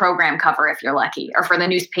the program cover if you're lucky, or for the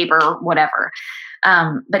newspaper, whatever.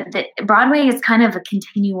 But Broadway is kind of a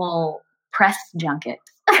continual press junket.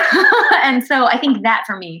 And so I think that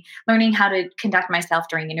for me, learning how to conduct myself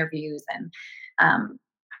during interviews and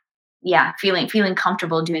feeling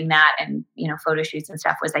comfortable doing that and, photo shoots and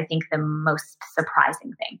stuff was, I think, the most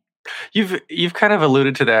surprising thing. You've kind of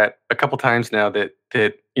alluded to that a couple times now that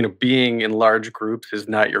being in large groups is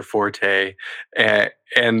not your forte, and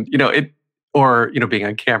being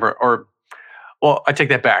on camera, I take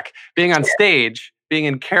that back. Being on stage, being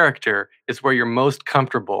in character is where you're most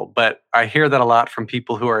comfortable. But I hear that a lot from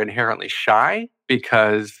people who are inherently shy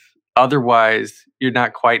because otherwise you're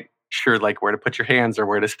not quite sure where to put your hands or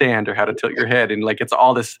where to stand or how to tilt your head, and it's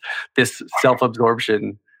all this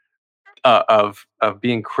self-absorption of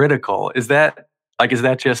being critical. Is that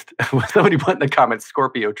just somebody put in the comments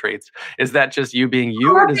Scorpio traits? Is that just you being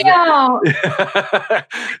you? Or is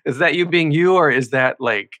that you being you, or is that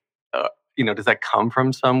does that come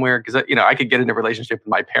from somewhere? Because I could get in a relationship with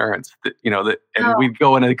my parents and we'd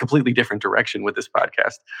go in a completely different direction with this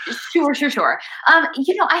podcast. Sure. I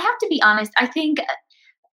have to be honest. I think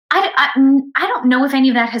I don't know if any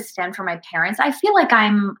of that has stemmed from my parents. I feel like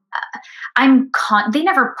they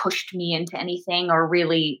never pushed me into anything, or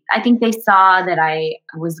really, I think they saw that I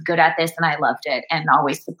was good at this and I loved it and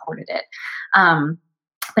always supported it.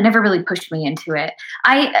 But never really pushed me into it.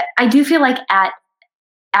 I do feel like at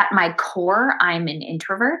my core, I'm an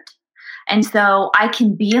introvert. And so I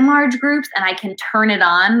can be in large groups and I can turn it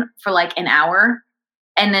on for an hour.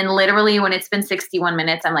 And then literally when it's been 61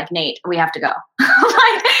 minutes, I'm like, Nate, we have to go.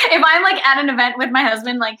 If I'm at an event with my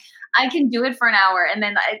husband, I can do it for an hour. And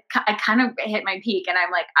then I kind of hit my peak and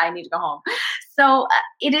I'm like, I need to go home. So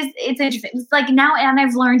it's interesting. It's now, and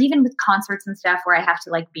I've learned even with concerts and stuff where I have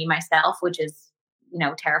to be myself, which is,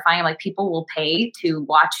 terrifying. People will pay to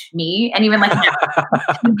watch me, and even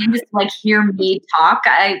just hear me talk.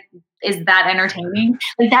 Is that entertaining?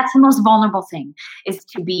 That's the most vulnerable thing, is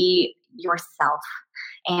to be yourself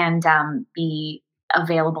and be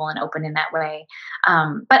available and open in that way.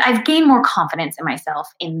 But I've gained more confidence in myself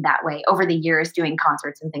in that way over the years doing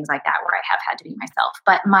concerts and things like that, where I have had to be myself.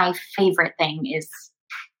 But my favorite thing is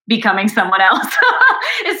becoming someone else,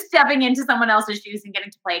 is stepping into someone else's shoes and getting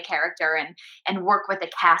to play a character and work with a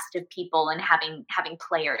cast of people and having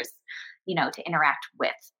players, to interact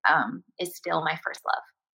with, is still my first love.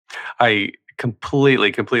 I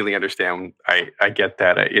completely understand. I get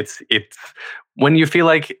that. It's when you feel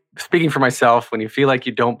like, speaking for myself, when you feel like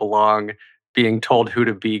you don't belong, being told who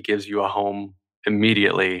to be gives you a home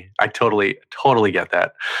immediately. I totally get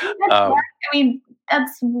that. I mean,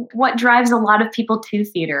 that's what drives a lot of people to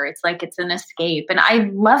theater. It's like it's an escape. And I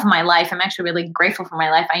love my life. I'm actually really grateful for my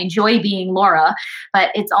life. I enjoy being Laura, but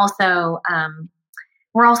it's also,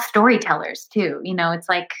 we're all storytellers too. You know, it's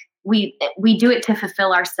like we do it to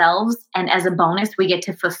fulfill ourselves. And as a bonus, we get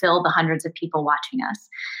to fulfill the hundreds of people watching us.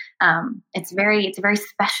 It's a very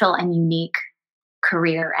special and unique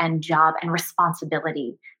career and job and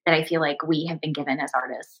responsibility that I feel like we have been given as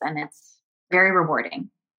artists. And it's very rewarding.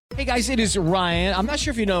 Hey guys, it is Ryan. I'm not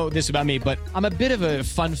sure if you know this about me, but I'm a bit of a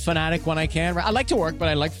fun fanatic when I can. I like to work, but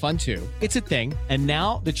I like fun too. It's a thing. And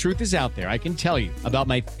now the truth is out there. I can tell you about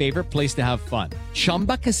my favorite place to have fun.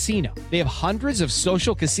 Chumba Casino. They have hundreds of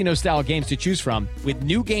social casino style games to choose from with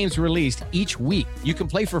new games released each week. You can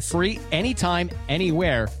play for free anytime,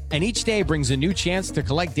 anywhere. And each day brings a new chance to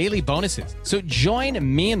collect daily bonuses. So join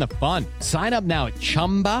me in the fun. Sign up now at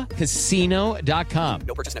ChumbaCasino.com.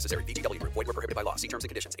 No purchase necessary. VGW Group. Void where prohibited by law. See terms and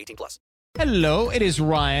conditions. 18+. Hello, it is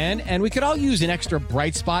Ryan, and we could all use an extra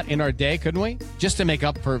bright spot in our day, couldn't we? Just to make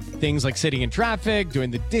up for things like sitting in traffic, doing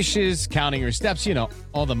the dishes, counting your steps, you know,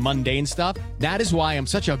 all the mundane stuff. That is why I'm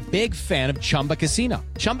such a big fan of Chumba Casino.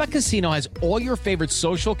 Chumba Casino has all your favorite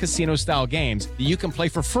social casino-style games that you can play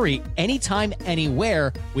for free anytime,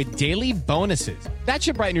 anywhere with daily bonuses. That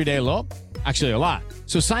should brighten your day a little. Actually, a lot.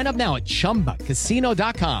 So sign up now at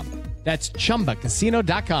ChumbaCasino.com. That's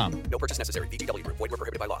ChumbaCasino.com. No purchase necessary. VGW Group. Void where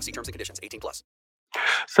prohibited by law. See terms and conditions. 18+.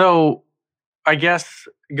 So I guess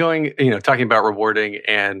talking about rewarding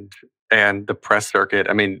and the press circuit.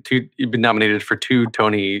 I mean, you've been nominated for 2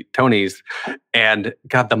 Tonys, and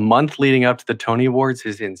God, the month leading up to the Tony Awards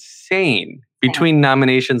is insane between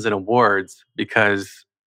nominations and awards, because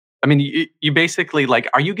I mean, you basically, like,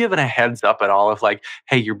 are you given a heads up at all of like,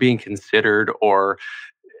 hey, you're being considered, or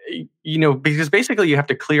because basically you have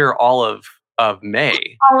to clear all of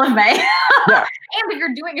May. All of May. Yeah. And if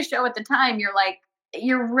you're doing a show at the time,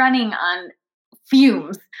 you're running on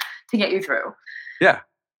fumes to get you through. Yeah.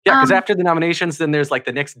 Yeah, because after the nominations, then there's like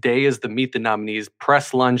the next day is the Meet the Nominees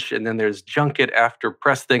press lunch, and then there's junket after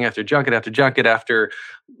press thing, after junket, after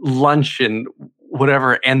lunch and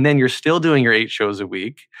whatever. And then you're still doing your 8 shows a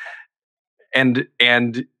week. And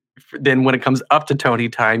then when it comes up to Tony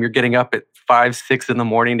time, you're getting up at 5, 6 in the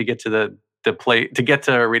morning to get to the play, to get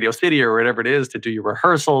to Radio City or whatever it is, to do your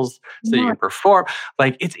rehearsals so you can perform.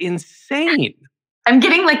 Like, it's insane. I'm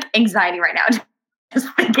getting like anxiety right now just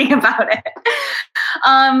thinking about it.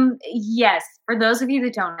 Yes, for those of you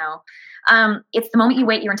that don't know, it's the moment you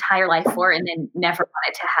wait your entire life for and then never want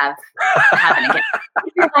it to happen again.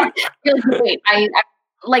 You're like, wait,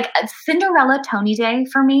 like Cinderella Tony Day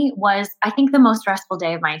for me was, I think, the most stressful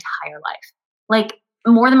day of my entire life. Like,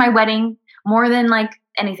 more than my wedding, more than like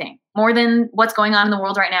anything, more than what's going on in the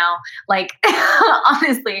world right now. Like,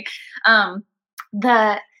 honestly,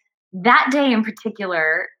 that day in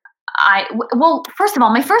particular, first of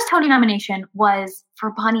all, my first Tony nomination was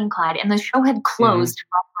for Bonnie and Clyde, and the show had closed 12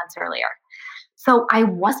 months earlier. So I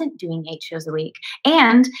wasn't doing 8 shows a week.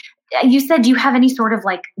 And you said, do you have any sort of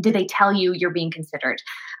like, did they tell you you're being considered?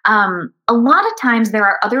 A lot of times there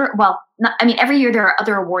are every year there are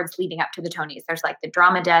other awards leading up to the Tonys. There's like the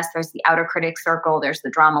Drama Desk, there's the Outer Critics Circle, there's the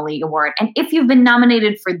Drama League Award. And if you've been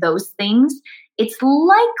nominated for those things, it's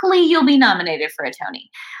likely you'll be nominated for a Tony.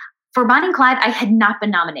 For Bonnie and Clyde, I had not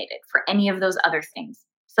been nominated for any of those other things.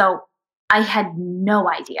 So I had no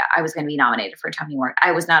idea I was going to be nominated for a Tony Award.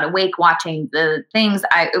 I was not awake watching the things.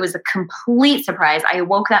 It was a complete surprise. I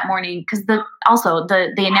awoke that morning because the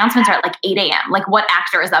announcements are at like 8 a.m. Like, what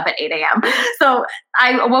actor is up at 8 a.m.? So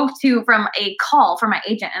I awoke from a call from my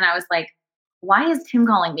agent, and I was like, why is Tim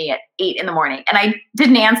calling me at 8 in the morning? And I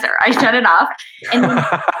didn't answer. I shut it off. And then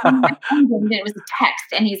it was a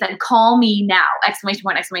text, and he said, call me now, !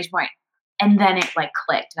 And then it like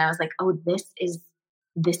clicked. And I was like, oh, this is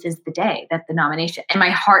the day that the nomination. And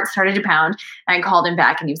my heart started to pound. And I called him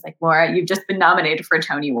back, and he was like, Laura, you've just been nominated for a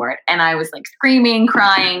Tony Award. And I was like screaming,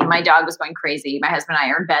 crying. My dog was going crazy. My husband and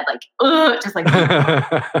I are in bed, like, just like.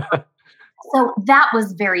 So that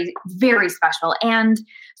was very, very special, and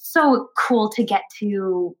so cool to get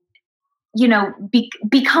to,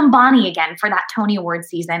 become Bonnie again for that Tony Award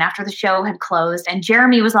season after the show had closed. And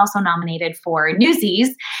Jeremy was also nominated for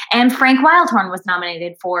Newsies, and Frank Wildhorn was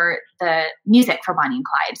nominated for the music for Bonnie and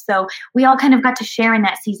Clyde. So we all kind of got to share in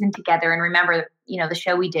that season together and remember, the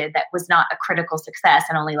show we did that was not a critical success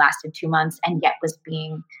and only lasted 2 months, and yet was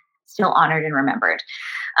being still honored and remembered,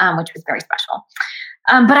 which was very special.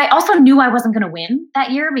 But I also knew I wasn't going to win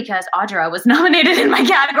that year because Audra was nominated in my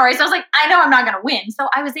category. So I was like, I know I'm not going to win. So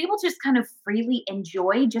I was able to just kind of freely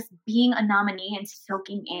enjoy just being a nominee and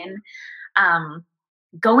soaking in,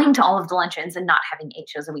 going to all of the luncheons and not having 8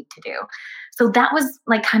 shows a week to do. So that was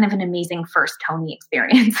like kind of an amazing first Tony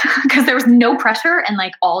experience because there was no pressure and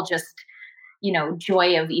like all just,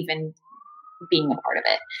 joy of even being a part of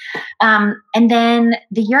it. And then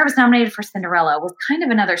the year I was nominated for Cinderella was kind of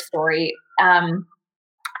another story.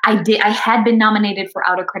 I had been nominated for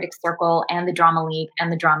Outer Critics Circle and the Drama League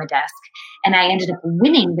and the Drama Desk, and I ended up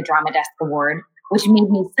winning the Drama Desk Award, which made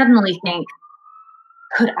me suddenly think,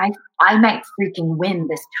 I might freaking win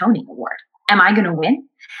this Tony Award. Am I going to win?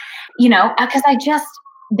 Because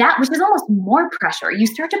that was just almost more pressure. You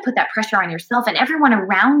start to put that pressure on yourself, and everyone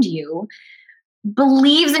around you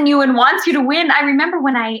believes in you and wants you to win. I remember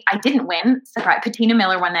when I didn't win, Patina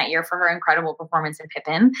Miller won that year for her incredible performance in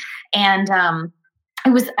Pippin. And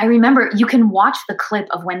I remember you can watch the clip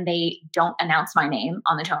of when they don't announce my name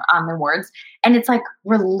on the awards, and it's like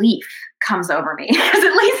relief comes over me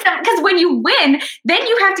because when you win, then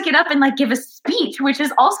you have to get up and like give a speech, which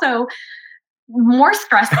is also more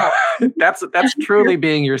stressful. That's truly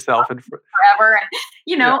being yourself and forever.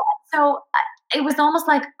 And, so it was almost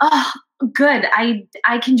like, oh, good. I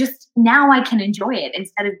can enjoy it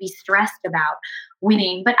instead of be stressed about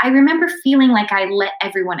winning. But I remember feeling like I let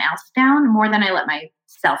everyone else down more than I let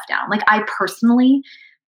myself down. Like I personally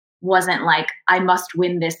wasn't like, I must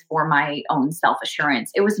win this for my own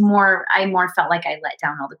self-assurance. It was I more felt like I let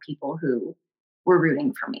down all the people who were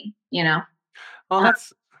rooting for me, Well,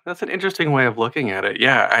 that's an interesting way of looking at it.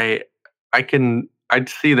 Yeah, I'd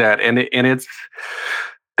see that. And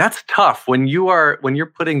that's tough when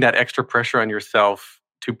you're putting that extra pressure on yourself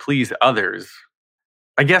to please others.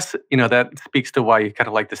 I guess, that speaks to why you kind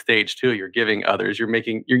of like the stage too. You're giving others, you're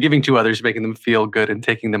giving to others, making them feel good and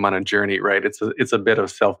taking them on a journey, right? It's a bit of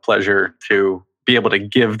self-pleasure to be able to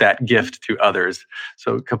give that gift to others.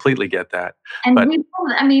 So completely get that. And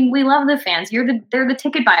we love the fans. They're the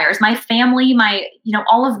ticket buyers. My family,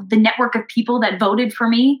 all of the network of people that voted for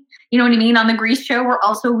me, you know what I mean? On the Grease show, were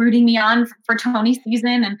also rooting me on for Tony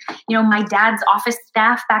season. And, my dad's office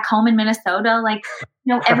staff back home in Minnesota,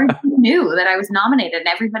 everybody knew that I was nominated and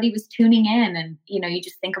everybody was tuning in. And, you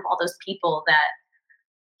just think of all those people that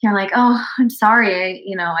you're like, oh, I'm sorry.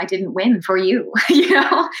 I didn't win for you,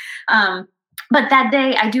 But that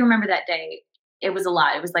day, I do remember that day, it was a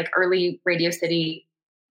lot. It was like early Radio City,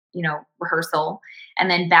 rehearsal, and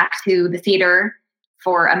then back to the theater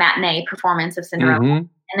for a matinee performance of Cinderella,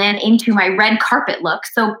 and then into my red carpet look.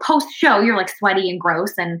 So post-show, you're like sweaty and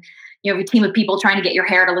gross, and you have a team of people trying to get your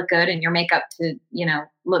hair to look good and your makeup to,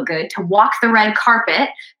 look good, to walk the red carpet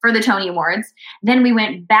for the Tony Awards. Then we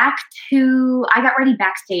went I got ready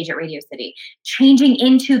backstage at Radio City, changing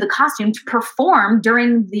into the costume to perform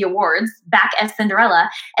during the awards back as Cinderella,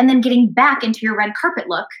 and then getting back into your red carpet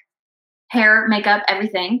look, hair, makeup,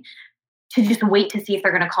 everything, to just wait to see if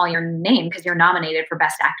they're going to call your name because you're nominated for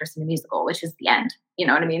Best Actress in a Musical, which is the end. You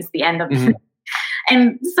know what I mean? It's the end of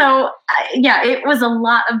And so, it was a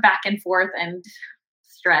lot of back and forth and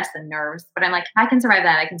stress and nerves. But I'm like, if I can survive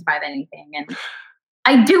that, I can survive anything. And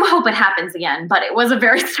I do hope it happens again. But it was a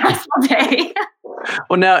very stressful day.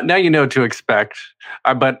 Well, now you know what to expect.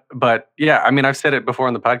 But yeah, I've said it before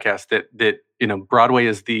on the podcast that Broadway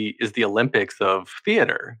is the Olympics of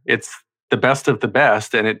theater. It's the best of the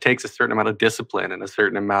best, and it takes a certain amount of discipline and a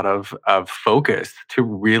certain amount of focus to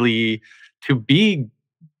be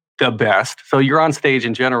the best. So you're on stage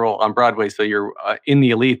in general on Broadway, so you're in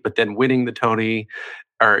the elite, but then winning the Tony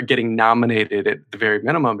or getting nominated at the very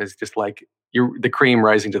minimum is just like you're the cream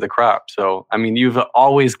rising to the crop. So, you've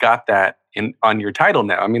always got that on your title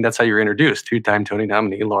now. That's how you're introduced, 2-time Tony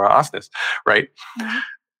nominee Laura Osnes, right? Mm-hmm.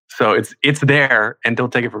 So it's there, and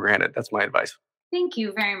don't take it for granted. That's my advice. Thank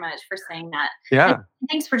you very much for saying that. Yeah. And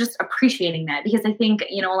thanks for just appreciating that, because I think,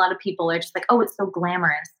 a lot of people are just like, oh, it's so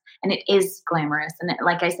glamorous. And it is glamorous. And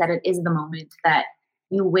like I said, it is the moment that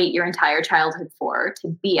you wait your entire childhood for, to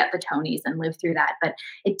be at the Tonys and live through that. But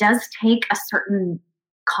it does take a certain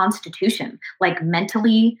constitution, like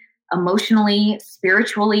mentally, emotionally,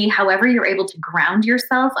 spiritually, however you're able to ground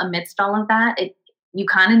yourself amidst all of that. You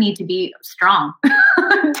kind of need to be strong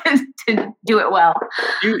to do it well.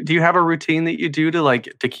 Do you have a routine that you do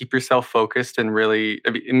to keep yourself focused and really?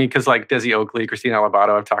 Because like Desi Oakley, Christina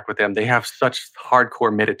Alabato, I've talked with them. They have such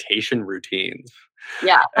hardcore meditation routines.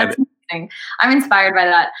 Yeah, that's amazing. I'm inspired by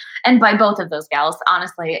that, and by both of those gals.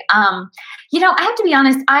 Honestly, I have to be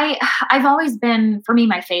honest. I've always been, for me,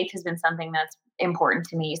 my faith has been something that's important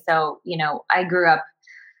to me. So I grew up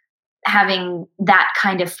having that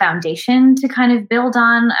kind of foundation to kind of build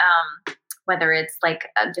on, whether it's like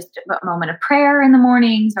just a moment of prayer in the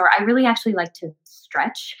mornings, or I really actually like to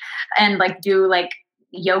stretch and like do like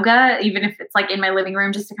yoga, even if it's like in my living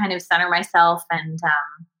room, just to kind of center myself and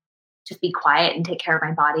just be quiet and take care of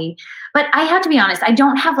my body. But I have to be honest, I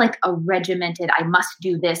don't have like a regimented, I must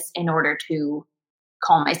do this in order to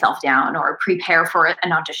calm myself down or prepare for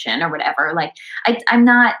an audition or whatever. Like I'm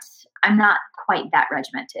not quite that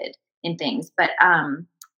regimented in things, but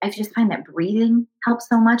I just find that breathing helps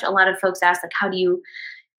so much. A lot of folks ask, like, how do you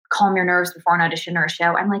calm your nerves before an audition or a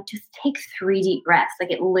show? I'm like, just take 3 deep breaths. Like,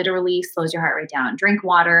 it literally slows your heart rate down. Drink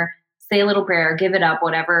water, say a little prayer, give it up,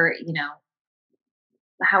 whatever,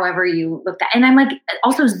 however you looked at. And I'm like,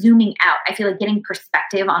 also zooming out. I feel like getting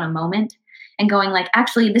perspective on a moment and going like,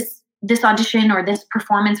 actually this audition or this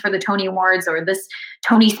performance for the Tony Awards or this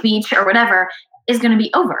Tony speech or whatever is going to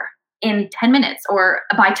be over in 10 minutes or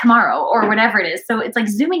by tomorrow or whatever it is. So it's like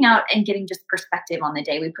zooming out and getting just perspective on the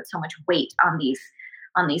day. We put so much weight on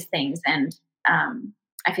these things. And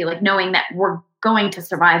I feel like knowing that we're going to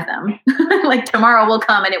survive them, like tomorrow will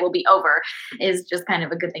come and it will be over, is just kind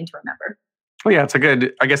of a good thing to remember. Oh yeah,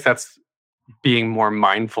 I guess that's being more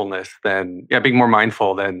mindful than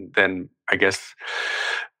I guess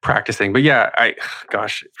practicing. But yeah,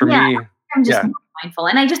 me, I'm just more mindful,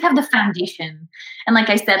 and I just have the foundation. And like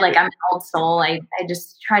I said, like I'm an old soul. I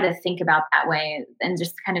just try to think about that way and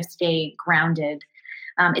just kind of stay grounded.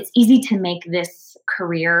 It's easy to make this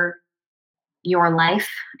career your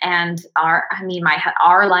life, and our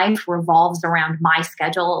life revolves around my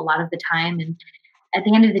schedule a lot of the time. And at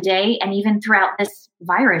the end of the day, and even throughout this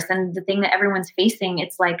virus and the thing that everyone's facing,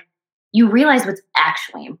 it's like you realize what's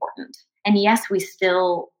actually important. And yes, we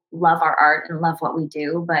still love our art and love what we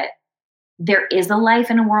do, but there is a life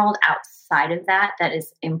in a world outside of that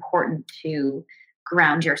is important to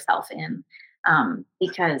ground yourself in,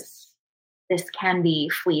 because this can be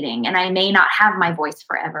fleeting, and I may not have my voice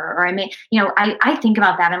forever, or I may, I think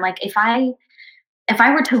about that. I'm like, if I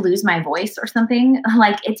were to lose my voice or something,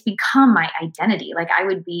 like it's become my identity, like I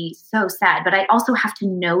would be so sad. But I also have to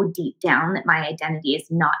know deep down that my identity is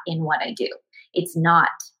not in what I do. It's not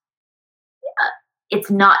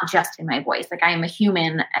just in my voice. Like I am a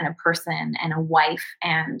human and a person and a wife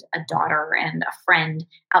and a daughter and a friend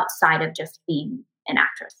outside of just being an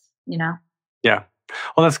actress, Yeah.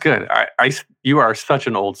 Well, that's good. You are such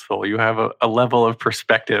an old soul. You have a level of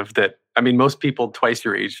perspective that, most people twice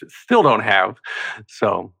your age still don't have.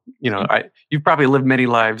 So, you've probably lived many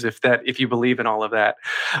lives if you believe in all of that.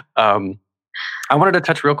 I wanted to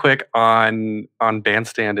touch real quick on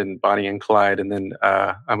Bandstand and Bonnie and Clyde, and then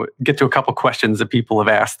I'm going to get to a couple questions that people have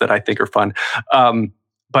asked that I think are fun.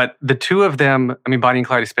 But the two of them, Bonnie and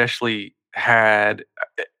Clyde especially, had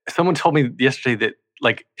someone told me yesterday that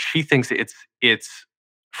like she thinks it's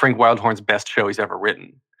Frank Wildhorn's best show he's ever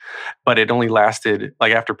written, but it only lasted,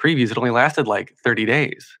 like after previews, it only lasted like 30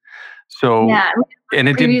 days. So yeah, and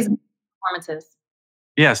it previews did and performances.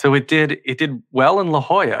 Yeah, so it did well in La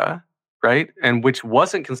Jolla, right? And which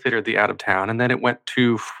wasn't considered the out of town, and then it went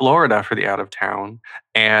to Florida for the out of town,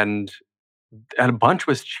 and a bunch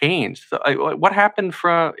was changed. So what happened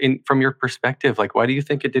from your perspective? Like, why do you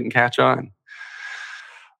think it didn't catch on?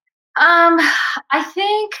 I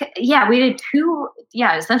think, we did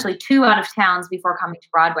essentially 2 out of towns before coming to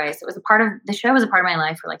Broadway. So it was the show was a part of my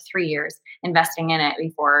life for like 3 years, investing in it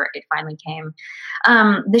before it finally came.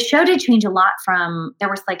 The show did change a lot there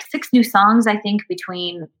was like 6 new songs, I think,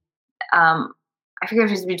 between, I forget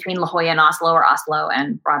if it was between La Jolla and Oslo or Oslo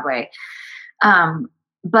and Broadway.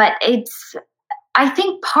 But I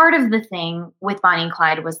think part of the thing with Bonnie and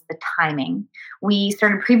Clyde was the timing. We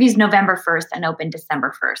started previews November 1st and opened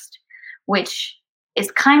December 1st, which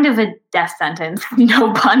is kind of a death sentence,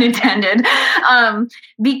 no pun intended,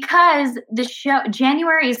 because the show,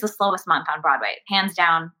 January is the slowest month on Broadway, hands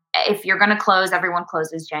down. If you're going to close, everyone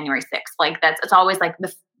closes January 6th. Like it's always like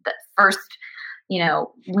the first,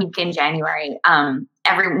 week in January.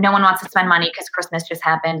 No one wants to spend money because Christmas just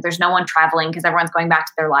happened. There's no one traveling because everyone's going back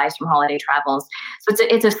to their lives from holiday travels. So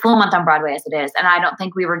it's a slow month on Broadway as it is. And I don't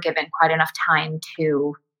think we were given quite enough time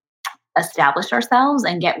to establish ourselves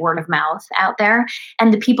and get word of mouth out there.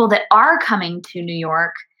 And the people that are coming to New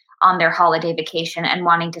York on their holiday vacation and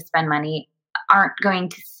wanting to spend money aren't going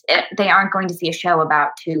to see a show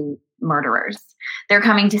about 2 murderers. They're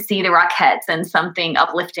coming to see the Rockettes and something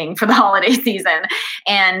uplifting for the holiday season.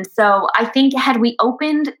 And so I think had we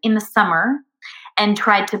opened in the summer and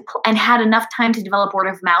and had enough time to develop word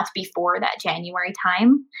of mouth before that January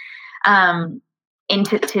time,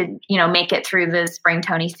 to make it through the spring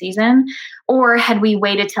Tony season, or had we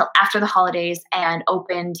waited till after the holidays and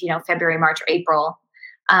opened February, March, or April,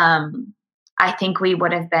 I think we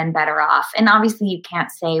would have been better off. And obviously you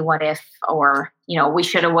can't say what if, or we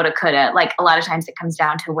shoulda, woulda, coulda. Like a lot of times it comes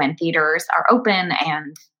down to when theaters are open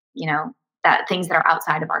and that things that are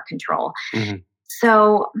outside of our control. Mm-hmm.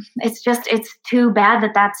 So it's too bad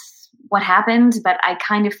that that's what happened, but I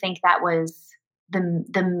kind of think that was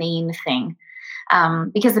the main thing.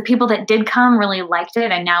 Because the people that did come really liked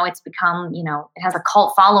it, and now it's become, it has a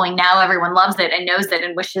cult following. Now everyone loves it and knows it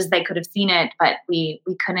and wishes they could have seen it, but we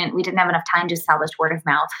didn't have enough time to establish word of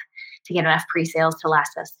mouth to get enough pre-sales to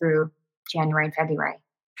last us through January and February.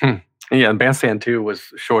 Yeah, and Bandstand 2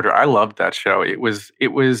 was shorter. I loved that show. It was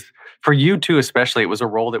for you too, especially. It was a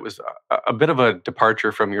role that was a bit of a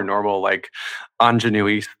departure from your normal like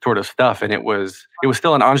ingenue sort of stuff, and it was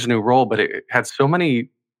still an ingenue role, but it had so many.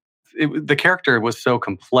 The character was so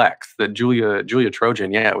complex that Julia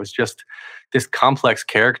Trojan, it was just this complex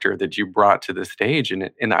character that you brought to the stage,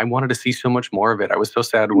 and I wanted to see so much more of it. I was so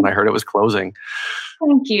sad when I heard it was closing.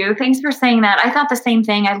 Thank you. Thanks for saying that. I thought the same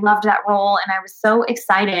thing. I loved that role, and I was so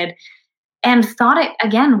excited and thought it,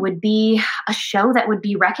 again, would be a show that would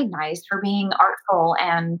be recognized for being artful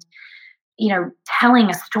and, telling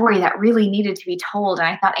a story that really needed to be told. And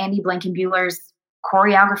I thought Andy Blankenbuehler's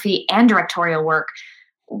choreography and directorial work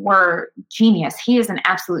were genius. He is an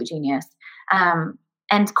absolute genius.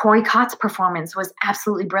 And Corey Cott's performance was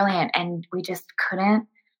absolutely brilliant. And we just couldn't,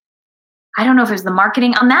 I don't know if it was the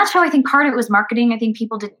marketing on that show. I think part of it was marketing. I think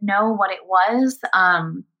people didn't know what it was.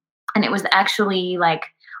 And it was actually like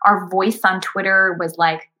our voice on Twitter was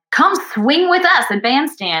like, come swing with us at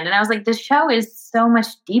Bandstand. And I was like, this show is so much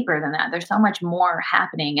deeper than that. There's so much more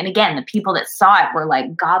happening. And again, the people that saw it were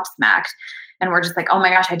like gobsmacked. And we're just like, oh my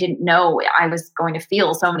gosh, I didn't know I was going to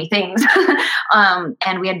feel so many things.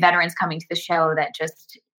 And we had veterans coming to the show that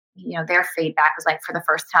just, their feedback was like, for the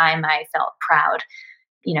first time, I felt proud,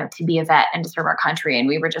 to be a vet and to serve our country. And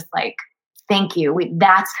we were just like, thank you.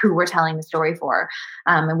 That's who we're telling the story for.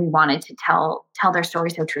 And we wanted to tell their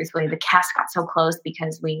story so truthfully. The cast got so close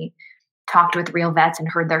because we talked with real vets and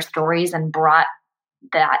heard their stories and brought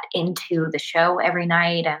that into the show every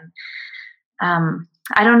night. And,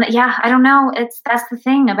 I don't know. That's the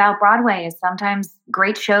thing about Broadway is sometimes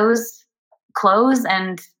great shows close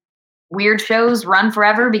and weird shows run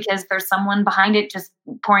forever because there's someone behind it just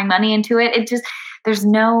pouring money into it. There's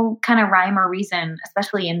no kind of rhyme or reason,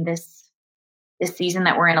 especially in this season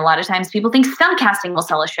that we're in. A lot of times people think stunt casting will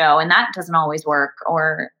sell a show, and that doesn't always work.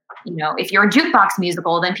 Or, if you're a jukebox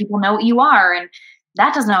musical, then people know what you are, and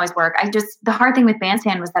that doesn't always work. The hard thing with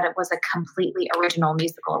Bandstand was that it was a completely original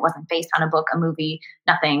musical. It wasn't based on a book, a movie,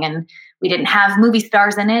 nothing. And we didn't have movie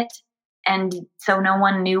stars in it. And so no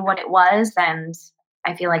one knew what it was. And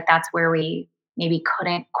I feel like that's where we maybe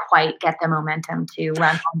couldn't quite get the momentum to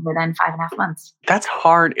run longer than 5.5 months. That's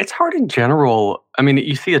hard. It's hard in general. I mean,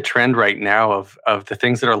 you see a trend right now of the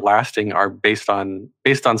things that are lasting are based on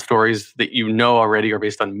stories that already, or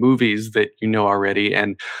based on movies that already.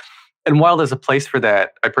 And while there's a place for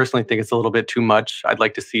that, I personally think it's a little bit too much. I'd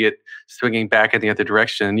like to see it swinging back in the other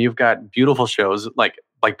direction. You've got beautiful shows like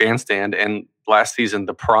Bandstand and last season,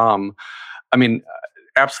 The Prom. I mean,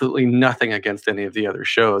 absolutely nothing against any of the other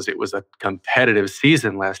shows. It was a competitive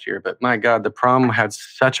season last year, but my God, The Prom had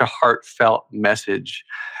such a heartfelt message.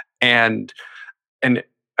 And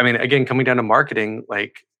I mean, again, coming down to marketing,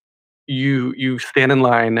 like you stand in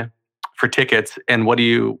line for tickets, and what are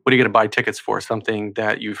you going to buy tickets for? Something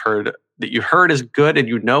that you've heard is good and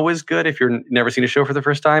is good if you've never seen a show for the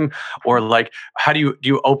first time, or like, how do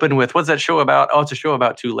you open with, what's that show about? Oh, it's a show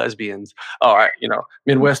about two lesbians. Oh,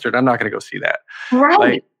 Midwestern. I'm not going to go see that.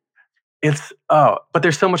 Right. Like, but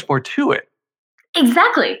there's so much more to it.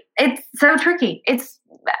 Exactly. It's so tricky. That's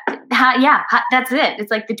it.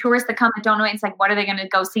 It's like the tourists that come that don't know it. It's like, what are they going to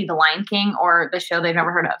go see? The Lion King or the show they've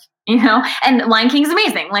never heard of? And Lion King's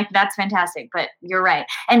amazing. Like, that's fantastic. But you're right.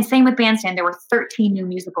 And same with Bandstand. There were 13 new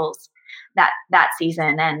musicals that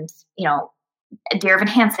season, and Dear Evan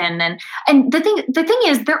Hansen. And the thing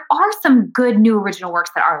is, there are some good new original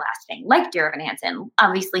works that are lasting, like Dear Evan Hansen,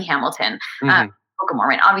 obviously Hamilton. Mm-hmm.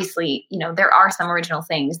 Mormon. Obviously, there are some original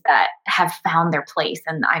things that have found their place,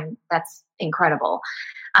 and that's incredible.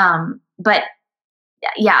 But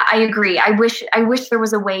yeah, I agree. I wish there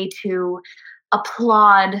was a way to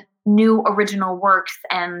applaud new original works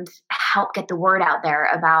and help get the word out there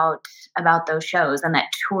about those shows, and that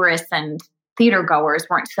tourists and theater goers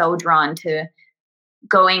weren't so drawn to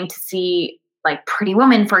going to see like Pretty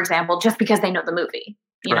Woman, for example, just because they know the movie,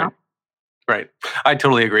 you know? Right. I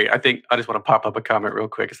totally agree. I think I just want to pop up a comment real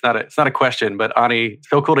quick. It's not a question, but Ani,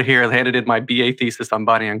 so cool to hear. I handed in my BA thesis on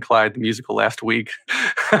Bonnie and Clyde, the musical, last week.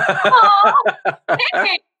 Aww,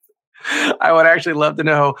 thanks. I would actually love to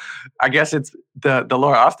know. I guess it's the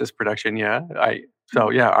Laura Osnes production. Yeah.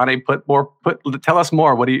 Ani, tell us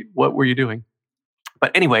more. What were you doing?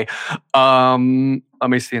 But anyway, let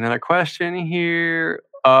me see another question here.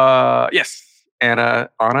 Yes. Anna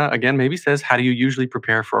again maybe says, how do you usually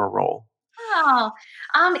prepare for a role? Oh,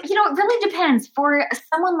 it really depends. For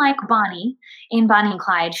someone like Bonnie in Bonnie and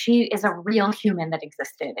Clyde, she is a real human that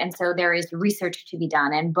existed. And so there is research to be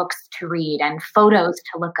done and books to read and photos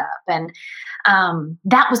to look up. And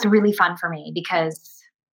that was really fun for me because,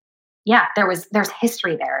 there's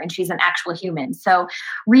history there and she's an actual human. So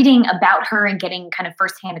reading about her and getting kind of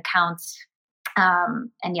firsthand accounts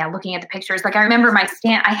looking at the pictures. Like I remember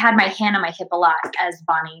I had my hand on my hip a lot as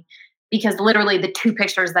Bonnie, because literally the two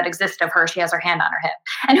pictures that exist of her, she has her hand on her hip.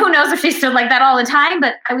 And who knows if she stood like that all the time,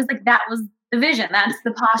 but I was like, that was the vision. That's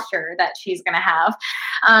the posture that she's going to have,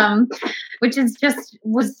 which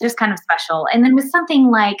was just kind of special. And then with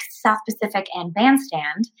something like South Pacific and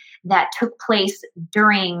Bandstand that took place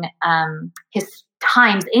during his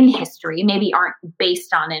times in history, maybe aren't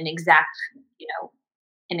based on an exact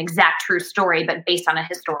true story, but based on a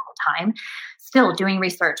historical time. Still doing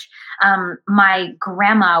research. My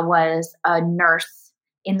grandma was a nurse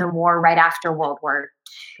in the war right after World War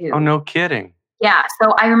II. Oh, no kidding. Yeah.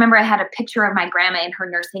 So I remember I had a picture of my grandma in her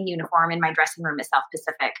nursing uniform in my dressing room at South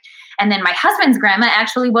Pacific. And then my husband's grandma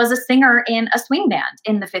actually was a singer in a swing band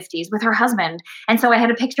in the 50s with her husband. And so I had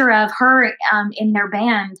a picture of her in their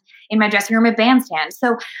band in my dressing room at Bandstand.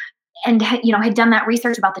 So had done that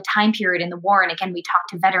research about the time period in the war. And again, we talked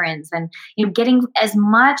to veterans and, getting as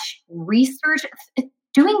much research.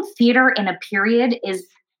 Doing theater in a period is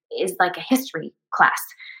like a history class.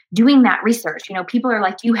 Doing that research, people are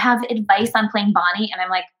like, do you have advice on playing Bonnie? And I'm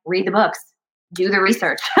like, read the books, do the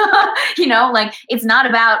research. It's not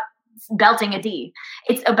about belting a D.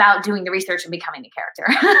 It's about doing the research and becoming a character.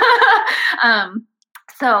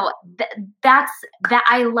 So that's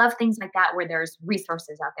I love things like that where there's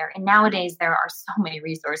resources out there. And nowadays there are so many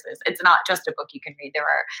resources. It's not just a book you can read. There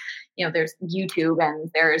are, there's YouTube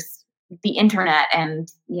and there's the internet and,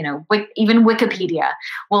 even Wikipedia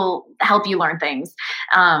will help you learn things,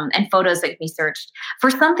 and photos that can be searched.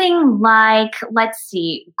 For something like, let's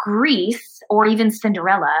see, Grease or even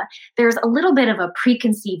Cinderella, there's a little bit of a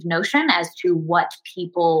preconceived notion as to what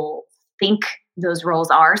people think those roles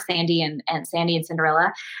are, Sandy and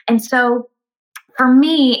Cinderella. And so for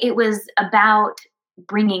me, it was about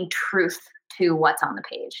bringing truth to what's on the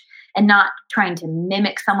page and not trying to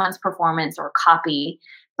mimic someone's performance or copy,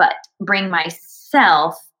 but bring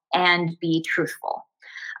myself and be truthful.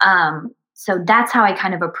 So that's how I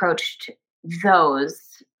kind of approached those.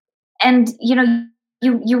 And,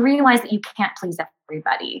 you realize that you can't please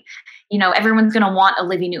everybody. Everyone's going to want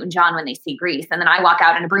Olivia Newton-John when they see Grease. And then I walk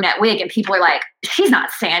out in a brunette wig and people are like, she's not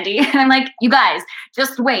Sandy. And I'm like, you guys,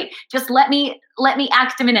 just wait. Just let me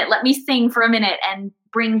act a minute. Let me sing for a minute and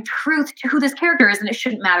bring truth to who this character is. And it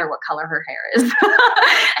shouldn't matter what color her hair is.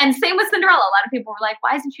 And same with Cinderella. A lot of people were like,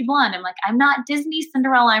 why isn't she blonde? I'm like, I'm not Disney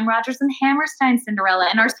Cinderella. I'm Rodgers and Hammerstein Cinderella.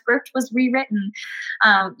 And our script was rewritten,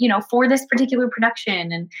 for this particular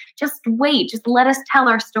production. And just wait, just let us tell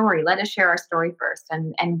our story. Let us share our story first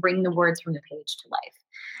and bring the words from the page to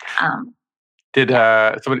life. Did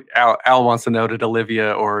somebody, Al wants to know, did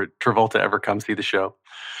Olivia or Travolta ever come see the show?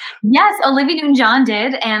 Yes, Olivia Newton-John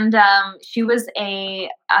did. And she was I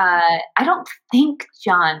don't think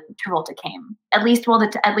John Travolta came, at least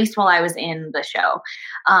while I was in the show.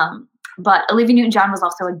 But Olivia Newton-John was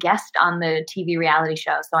also a guest on the TV reality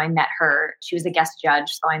show. So I met her. She was a guest judge.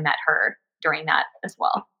 So I met her during that as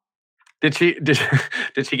well. Did she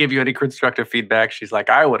give you any constructive feedback? She's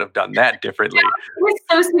like, I would have done that differently. Yeah, it was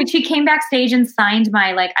so sweet. She came backstage and signed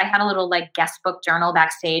my, I had a little guest book journal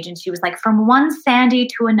backstage, and she was like, from one Sandy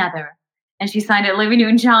to another. And she signed it Olivia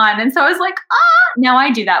Newton-John. And so I was like, now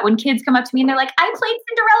I do that. When kids come up to me and they're like, I played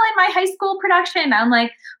Cinderella in my high school production. I'm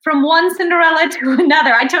like, from one Cinderella to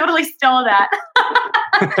another. I totally stole that.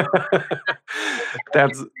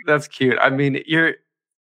 That's cute. I mean, you're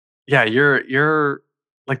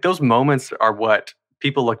like, those moments are what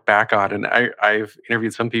people look back on. And I've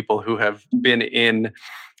interviewed some people who have been in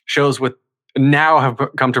shows now have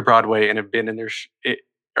come to Broadway and have been in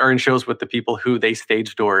in shows with the people who they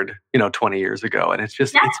stage doored, 20 years ago. And it's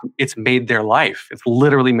just, it's made their life. It's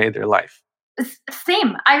literally made their life.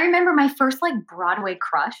 Same. I remember my first Broadway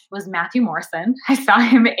crush was Matthew Morrison. I saw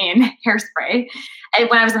him in Hairspray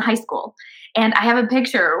when I was in high school. And I have a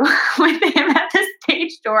picture with him at the stage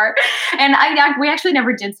Beach tour. And we actually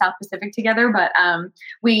never did South Pacific together, but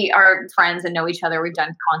we are friends and know each other. We've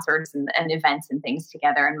done concerts and events and things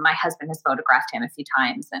together. And my husband has photographed him a few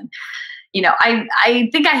times. And, I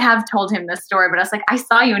think I have told him this story, but I was like, I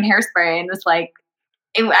saw you in Hairspray, and it was like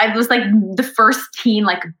the first teen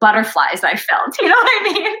like butterflies I felt, you know what I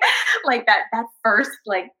mean? Like that first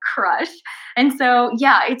like crush. And so,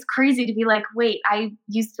 yeah, it's crazy to be like, wait, I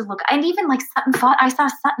used to look, and even like I saw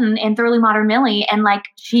Sutton in Thoroughly Modern Millie, and like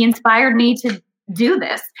she inspired me to do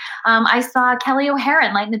this. I saw Kelly O'Hara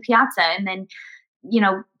in Light in the Piazza, and then,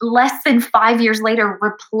 less than 5 years later,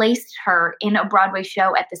 replaced her in a Broadway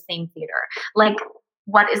show at the same theater. Like,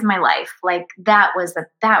 what is my life? Like that was a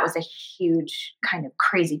huge kind of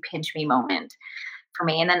crazy pinch me moment for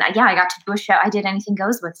me. And then, I got to do a show. I did Anything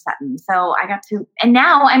Goes with Sutton. So and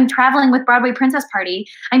now I'm traveling with Broadway Princess Party.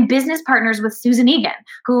 I'm business partners with Susan Egan,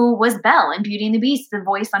 who was Belle in Beauty and the Beast, the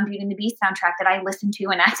voice on Beauty and the Beast soundtrack that I listened to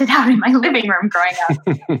and acted out in my living room growing up.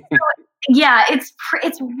 So, yeah, it's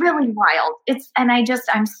really wild.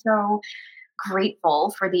 I'm so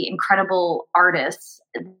grateful for the incredible artists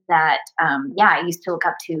that, I used to look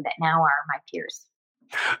up to that now are my peers.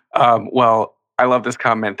 Well, I love this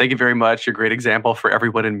comment. Thank you very much. You're a great example for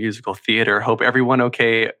everyone in musical theater. Hope everyone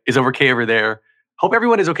is okay over there. Hope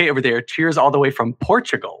everyone is okay over there. Cheers all the way from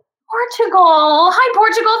Portugal. Portugal. Hi,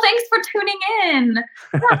 Portugal. Thanks for tuning in.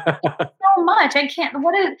 Yeah, thank you so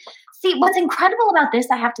much. See, what's incredible about this,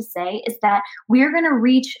 I have to say, is that we're going to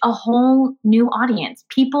reach a whole new audience.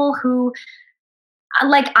 People who,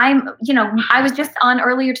 I was just on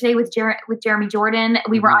earlier today with Jeremy Jordan.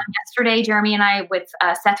 We were on yesterday, Jeremy and I, with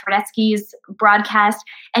Seth Rudetsky's broadcast,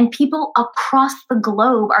 and people across the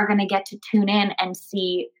globe are going to get to tune in and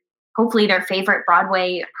see, hopefully, their favorite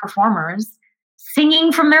Broadway performers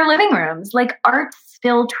singing from their living rooms. Like, art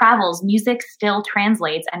still travels, music still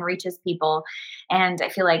translates and reaches people. And I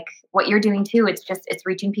feel like what you're doing too, it's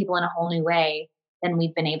reaching people in a whole new way than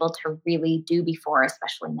we've been able to really do before,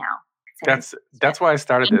 especially now. That's why I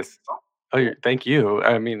started this. Oh, thank you.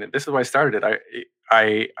 I mean, this is why I started it.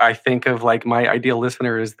 I think of like my ideal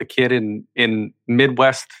listener is the kid in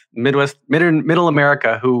middle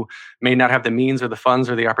America who may not have the means or the funds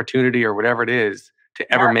or the opportunity or whatever it is to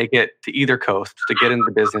ever make it to either coast to get into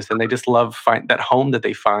the business, and they just love that home that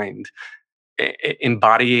they find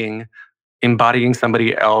embodying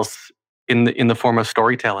somebody else in the form of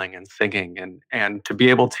storytelling and singing, and to be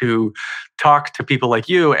able to talk to people like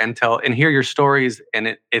you and hear your stories,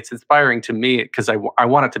 and it's inspiring to me because I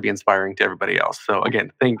want it to be inspiring to everybody else. So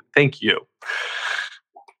again, thank you.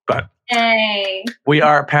 But we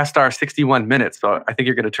are past our 61 minutes, so I think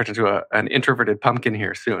you're going to turn into an introverted pumpkin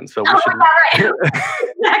here soon. So we should. Right.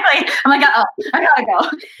 Exactly. I'm like, I gotta go.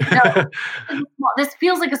 No, this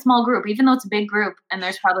feels like a small group, even though it's a big group, and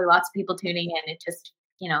there's probably lots of people tuning in. It just,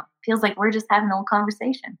 feels like we're just having a little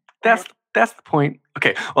conversation. That's the point.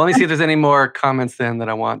 Okay. Well, let me see if there's any more comments then that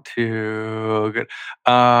I want to. Good.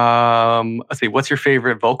 Let's see. What's your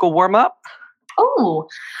favorite vocal warm up? Oh,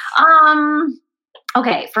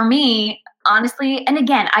 okay. For me, honestly, and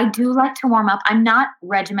again, I do like to warm up. I'm not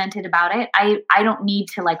regimented about it. I don't need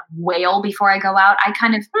to like wail before I go out. I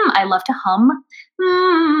kind of, I love to hum.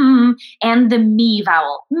 And the me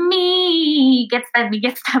vowel, me gets that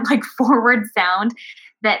like forward sound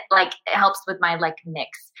that like helps with my like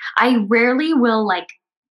mix. I rarely will like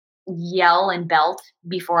yell and belt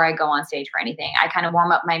before I go on stage for anything. I kind of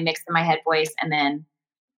warm up my mix in my head voice, and then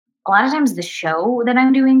a lot of times the show that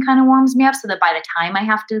I'm doing kind of warms me up so that by the time I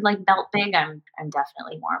have to like belt big, I'm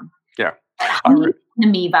definitely warm. Yeah. The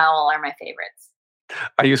me vowel are my favorites.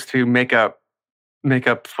 I used to make up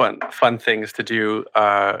fun things to do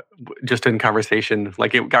just in conversation.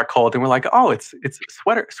 Like it got cold and we're like, oh, it's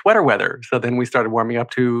sweater weather. So then we started warming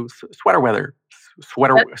up to sweater weather.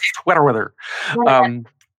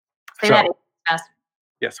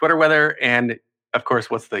 Yeah, sweater weather, and of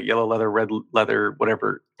course, what's the yellow leather, red leather,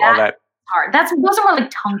 whatever, all that. Hard. Those are more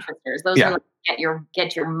like tongue twisters. Those are like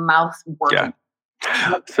get your mouth working.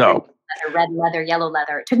 Yeah. So red leather, yellow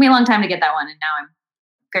leather. It took me a long time to get that one, and now I'm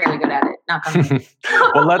fairly good at it.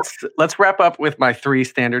 Well, let's wrap up with my 3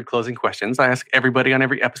 standard closing questions. I ask everybody on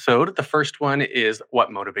every episode. The first one is, what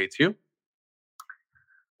motivates you?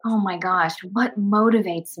 Oh my gosh, what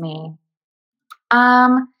motivates me?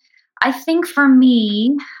 I think for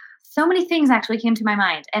me, so many things actually came to my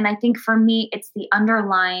mind. And I think for me, it's the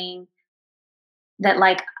underlying that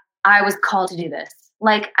like, I was called to do this.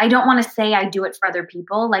 Like, I don't want to say I do it for other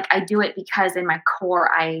people. Like, I do it because in my core,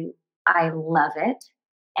 I love it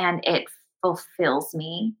and it fulfills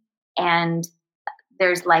me. And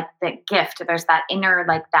there's like the gift, there's that inner,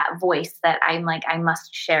 like that voice that I'm like, I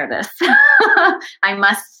must share this. I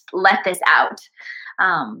must let this out.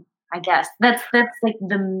 I guess that's like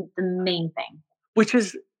the main thing. Which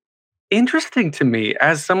is interesting to me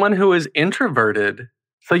as someone who is introverted.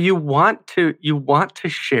 So you want to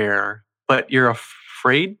share, but you're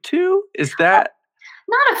afraid to? Is that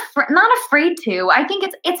not afraid to? I think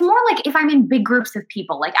it's more like if I'm in big groups of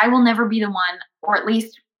people, like I will never be the one, or at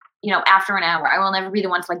least, after an hour, I will never be the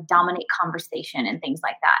one to like dominate conversation and things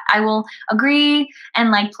like that. I will agree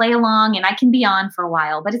and like play along, and I can be on for a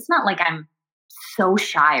while, but it's not like I'm so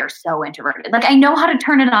shy or so introverted. Like I know how to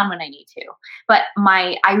turn it on when I need to, but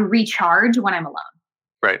I recharge when I'm alone.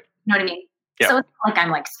 Right. You know what I mean? Yeah. So it's not like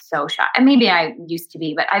I'm like so shy. And maybe I used to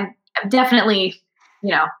be, but I've definitely,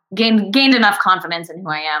 gained enough confidence in who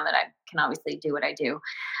I am that I can obviously do what I do.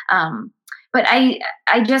 But I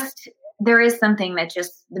just, there is something that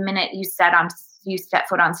just the minute you step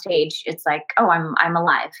foot on stage, it's like, oh, I'm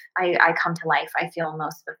alive. I come to life. I feel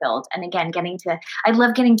most fulfilled. And again, I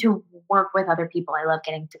love getting to work with other people. I love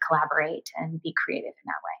getting to collaborate and be creative in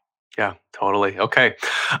that way. Yeah, totally. Okay.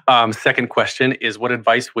 Second question is, what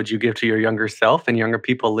advice would you give to your younger self and younger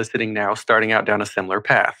people listening now, starting out down a similar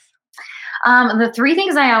path? The three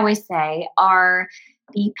things I always say are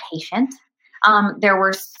be patient. There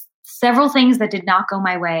were several things that did not go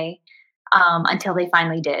my way until they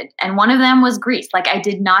finally did. And one of them was Grease. Like I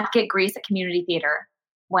did not get Grease at community theater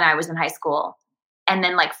when I was in high school. And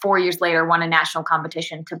then like 4 years later, won a national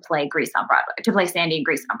competition to play Grease on Broadway, to play Sandy in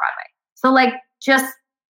Grease on Broadway. So like, just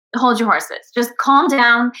hold your horses, just calm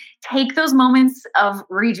down, take those moments of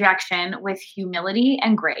rejection with humility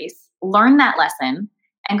and grace, learn that lesson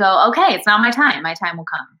and go, okay, it's not my time. My time will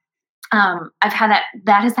come. I've had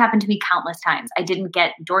that has happened to me countless times. I didn't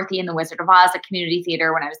get Dorothy and the Wizard of Oz at community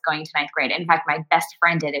theater when I was going to ninth grade. In fact, my best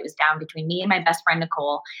friend did. It was down between me and my best friend,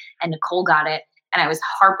 Nicole, and Nicole got it. And I was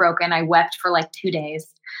heartbroken. I wept for like 2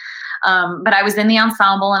 days. But I was in the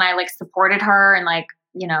ensemble and I like supported her and like,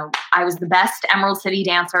 I was the best Emerald City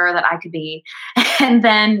dancer that I could be. And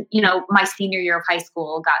then, my senior year of high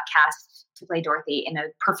school got cast to play Dorothy in a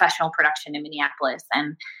professional production in Minneapolis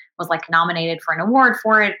and was like nominated for an award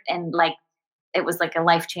for it. And like, it was like a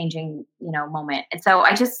life-changing, moment. And so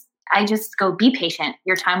I just go, be patient.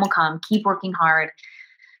 Your time will come. Keep working hard.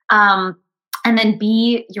 And then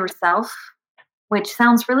be yourself, which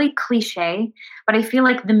sounds really cliche, but I feel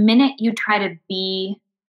like the minute you try to be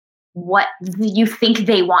what you think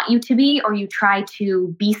they want you to be, or you try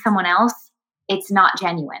to be someone else, it's not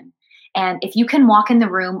genuine. And if you can walk in the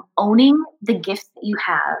room owning the gifts that you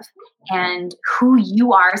have and who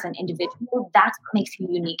you are as an individual, that's what makes you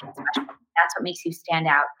unique and special. That's what makes you stand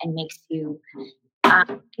out and makes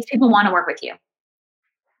people want to work with you.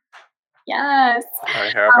 Yes.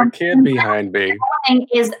 I have a kid behind me. The other thing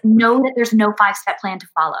is know that there's no 5-step plan to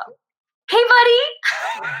follow. Hey, buddy.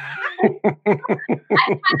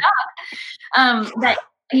 That,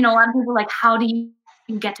 a lot of people are like, how do you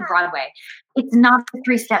get to Broadway? It's not a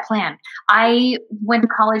 3-step plan. I went to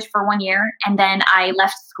college for 1 year and then I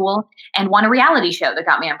left school and won a reality show that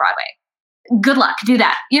got me on Broadway. Good luck. Do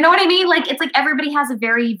that. You know what I mean? Like, it's like everybody has a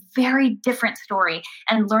very, very different story,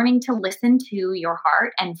 and learning to listen to your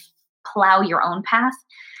heart and plow your own path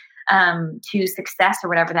to success or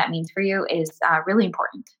whatever that means for you is really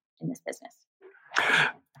important in this business.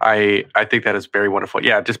 I think that is very wonderful.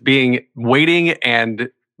 Yeah, just waiting and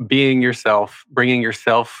being yourself, bringing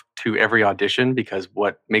yourself to every audition, because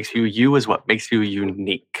what makes you you is what makes you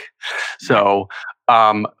unique. So,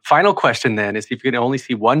 final question then is, if you could only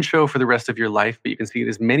see one show for the rest of your life, but you can see it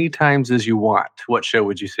as many times as you want, what show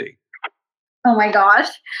would you see? Oh my gosh.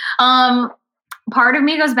 Part of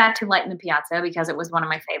me goes back to Light in the Piazza because it was one of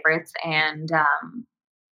my favorites. And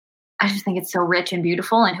I just think it's so rich and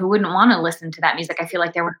beautiful. And who wouldn't want to listen to that music? I feel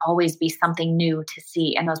like there would always be something new to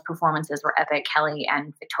see. And those performances were epic. Kelly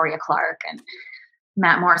and Victoria Clark and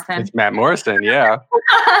Matt Morrison. It's Matt Morrison, yeah.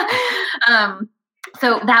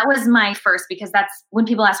 So that was my first, because that's when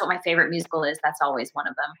people ask what my favorite musical is, that's always one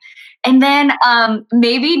of them. And then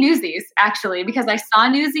maybe Newsies, actually, because I saw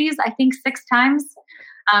Newsies, I think 6 times.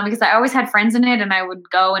 Because I always had friends in it, and I would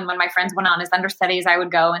go. And when my friends went on as understudies, I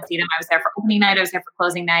would go and see them. I was there for opening night. I was there for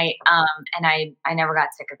closing night. And I never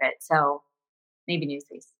got sick of it. So maybe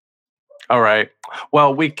Newsies. All right.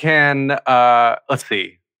 Well, we can, let's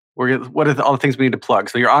see. What are all the things we need to plug?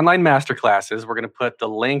 So your online masterclasses, we're going to put the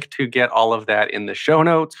link to get all of that in the show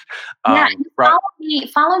notes.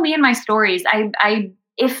 Follow me in my stories. I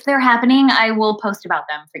if they're happening, I will post about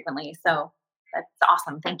them frequently. So that's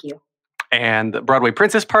awesome. Thank you. And the Broadway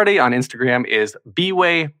Princess Party on Instagram is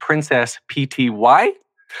BWay Princess PTY.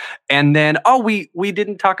 And then, we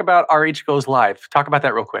didn't talk about RH Goes Live. Talk about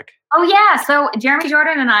that real quick. Oh, yeah. So Jeremy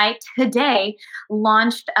Jordan and I today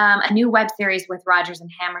launched a new web series with Rodgers and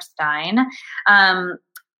Hammerstein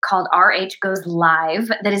called RH Goes Live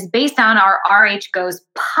that is based on our RH Goes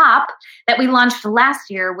Pop that we launched last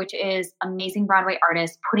year, which is amazing Broadway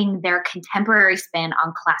artists putting their contemporary spin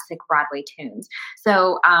on classic Broadway tunes.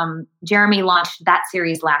 So Jeremy launched that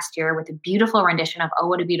series last year with a beautiful rendition of Oh,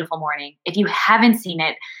 What a Beautiful Morning. If you haven't seen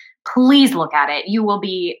it, please look at it. You will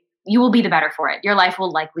be the better for it. Your life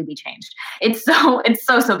will likely be changed. It's so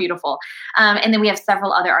beautiful. And then we have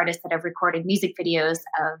several other artists that have recorded music videos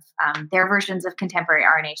of their versions of contemporary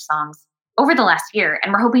R&H songs over the last year.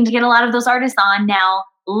 And we're hoping to get a lot of those artists on now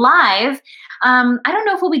live. I don't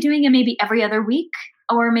know if we'll be doing it maybe every other week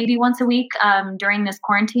or maybe once a week during this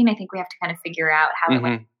quarantine. I think we have to kind of figure out how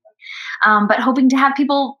to but hoping to have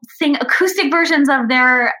people sing acoustic versions of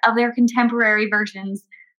their contemporary versions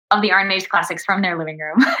of the R&H classics from their living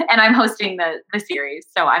room. And I'm hosting the series.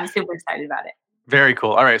 So I'm super excited about it. Very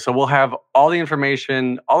cool. All right. So we'll have all the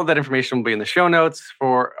information. All of that information will be in the show notes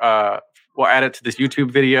we'll add it to this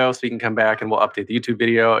YouTube video so you can come back and we'll update the YouTube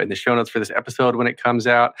video in the show notes for this episode when it comes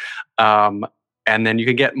out. And then you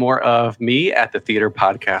can get more of me at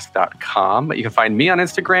thetheaterpodcast.com. You can find me on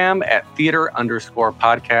Instagram at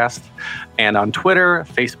theater_podcast and on Twitter,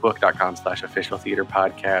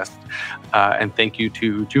 facebook.com/officialtheaterpodcast. And thank you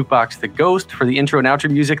to Jukebox the Ghost for the intro and outro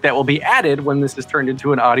music that will be added when this is turned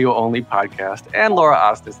into an audio-only podcast. And Laura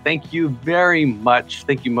Osnes, thank you very much.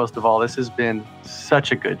 Thank you most of all. This has been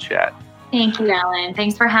such a good chat. Thank you, Alan.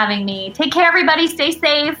 Thanks for having me. Take care, everybody. Stay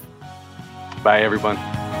safe. Bye, everyone.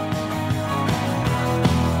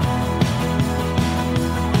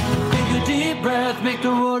 Breath, make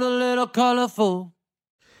the world a little colorful.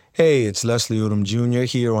 Hey, it's Leslie Odom Jr.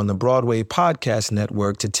 here on the Broadway Podcast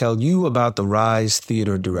Network to tell you about the Rise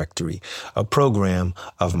Theater Directory, a program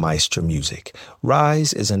of Maestro Music.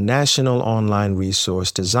 Rise is a national online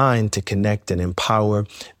resource designed to connect and empower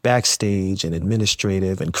backstage and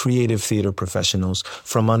administrative and creative theater professionals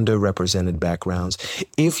from underrepresented backgrounds.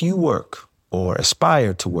 If you work or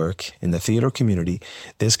aspire to work in the theater community,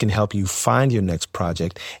 this can help you find your next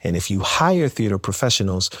project. And if you hire theater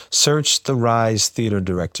professionals, search the Rise Theater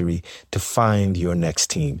Directory to find your next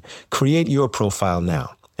team. Create your profile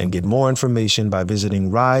now and get more information by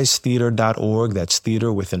visiting risetheater.org. That's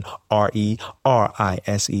theater with an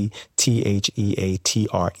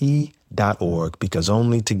RERISETHEATRE.org, because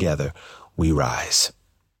only together we rise.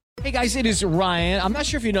 Hey guys, it is Ryan. I'm not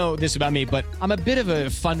sure if you know this about me, but I'm a bit of a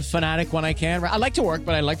fun fanatic when I can. I like to work,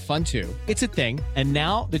 but I like fun too. It's a thing. And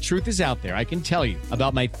now the truth is out there. I can tell you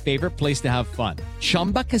about my favorite place to have fun.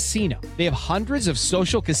 Chumba Casino. They have hundreds of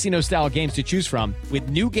social casino style games to choose from with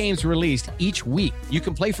new games released each week. You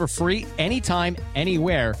can play for free anytime,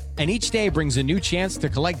 anywhere. And each day brings a new chance to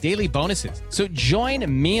collect daily bonuses. So join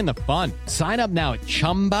me in the fun. Sign up now at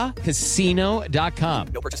ChumbaCasino.com.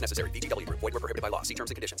 No purchase necessary. VGW Group. Void where prohibited by law. See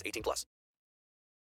terms and conditions. 18+.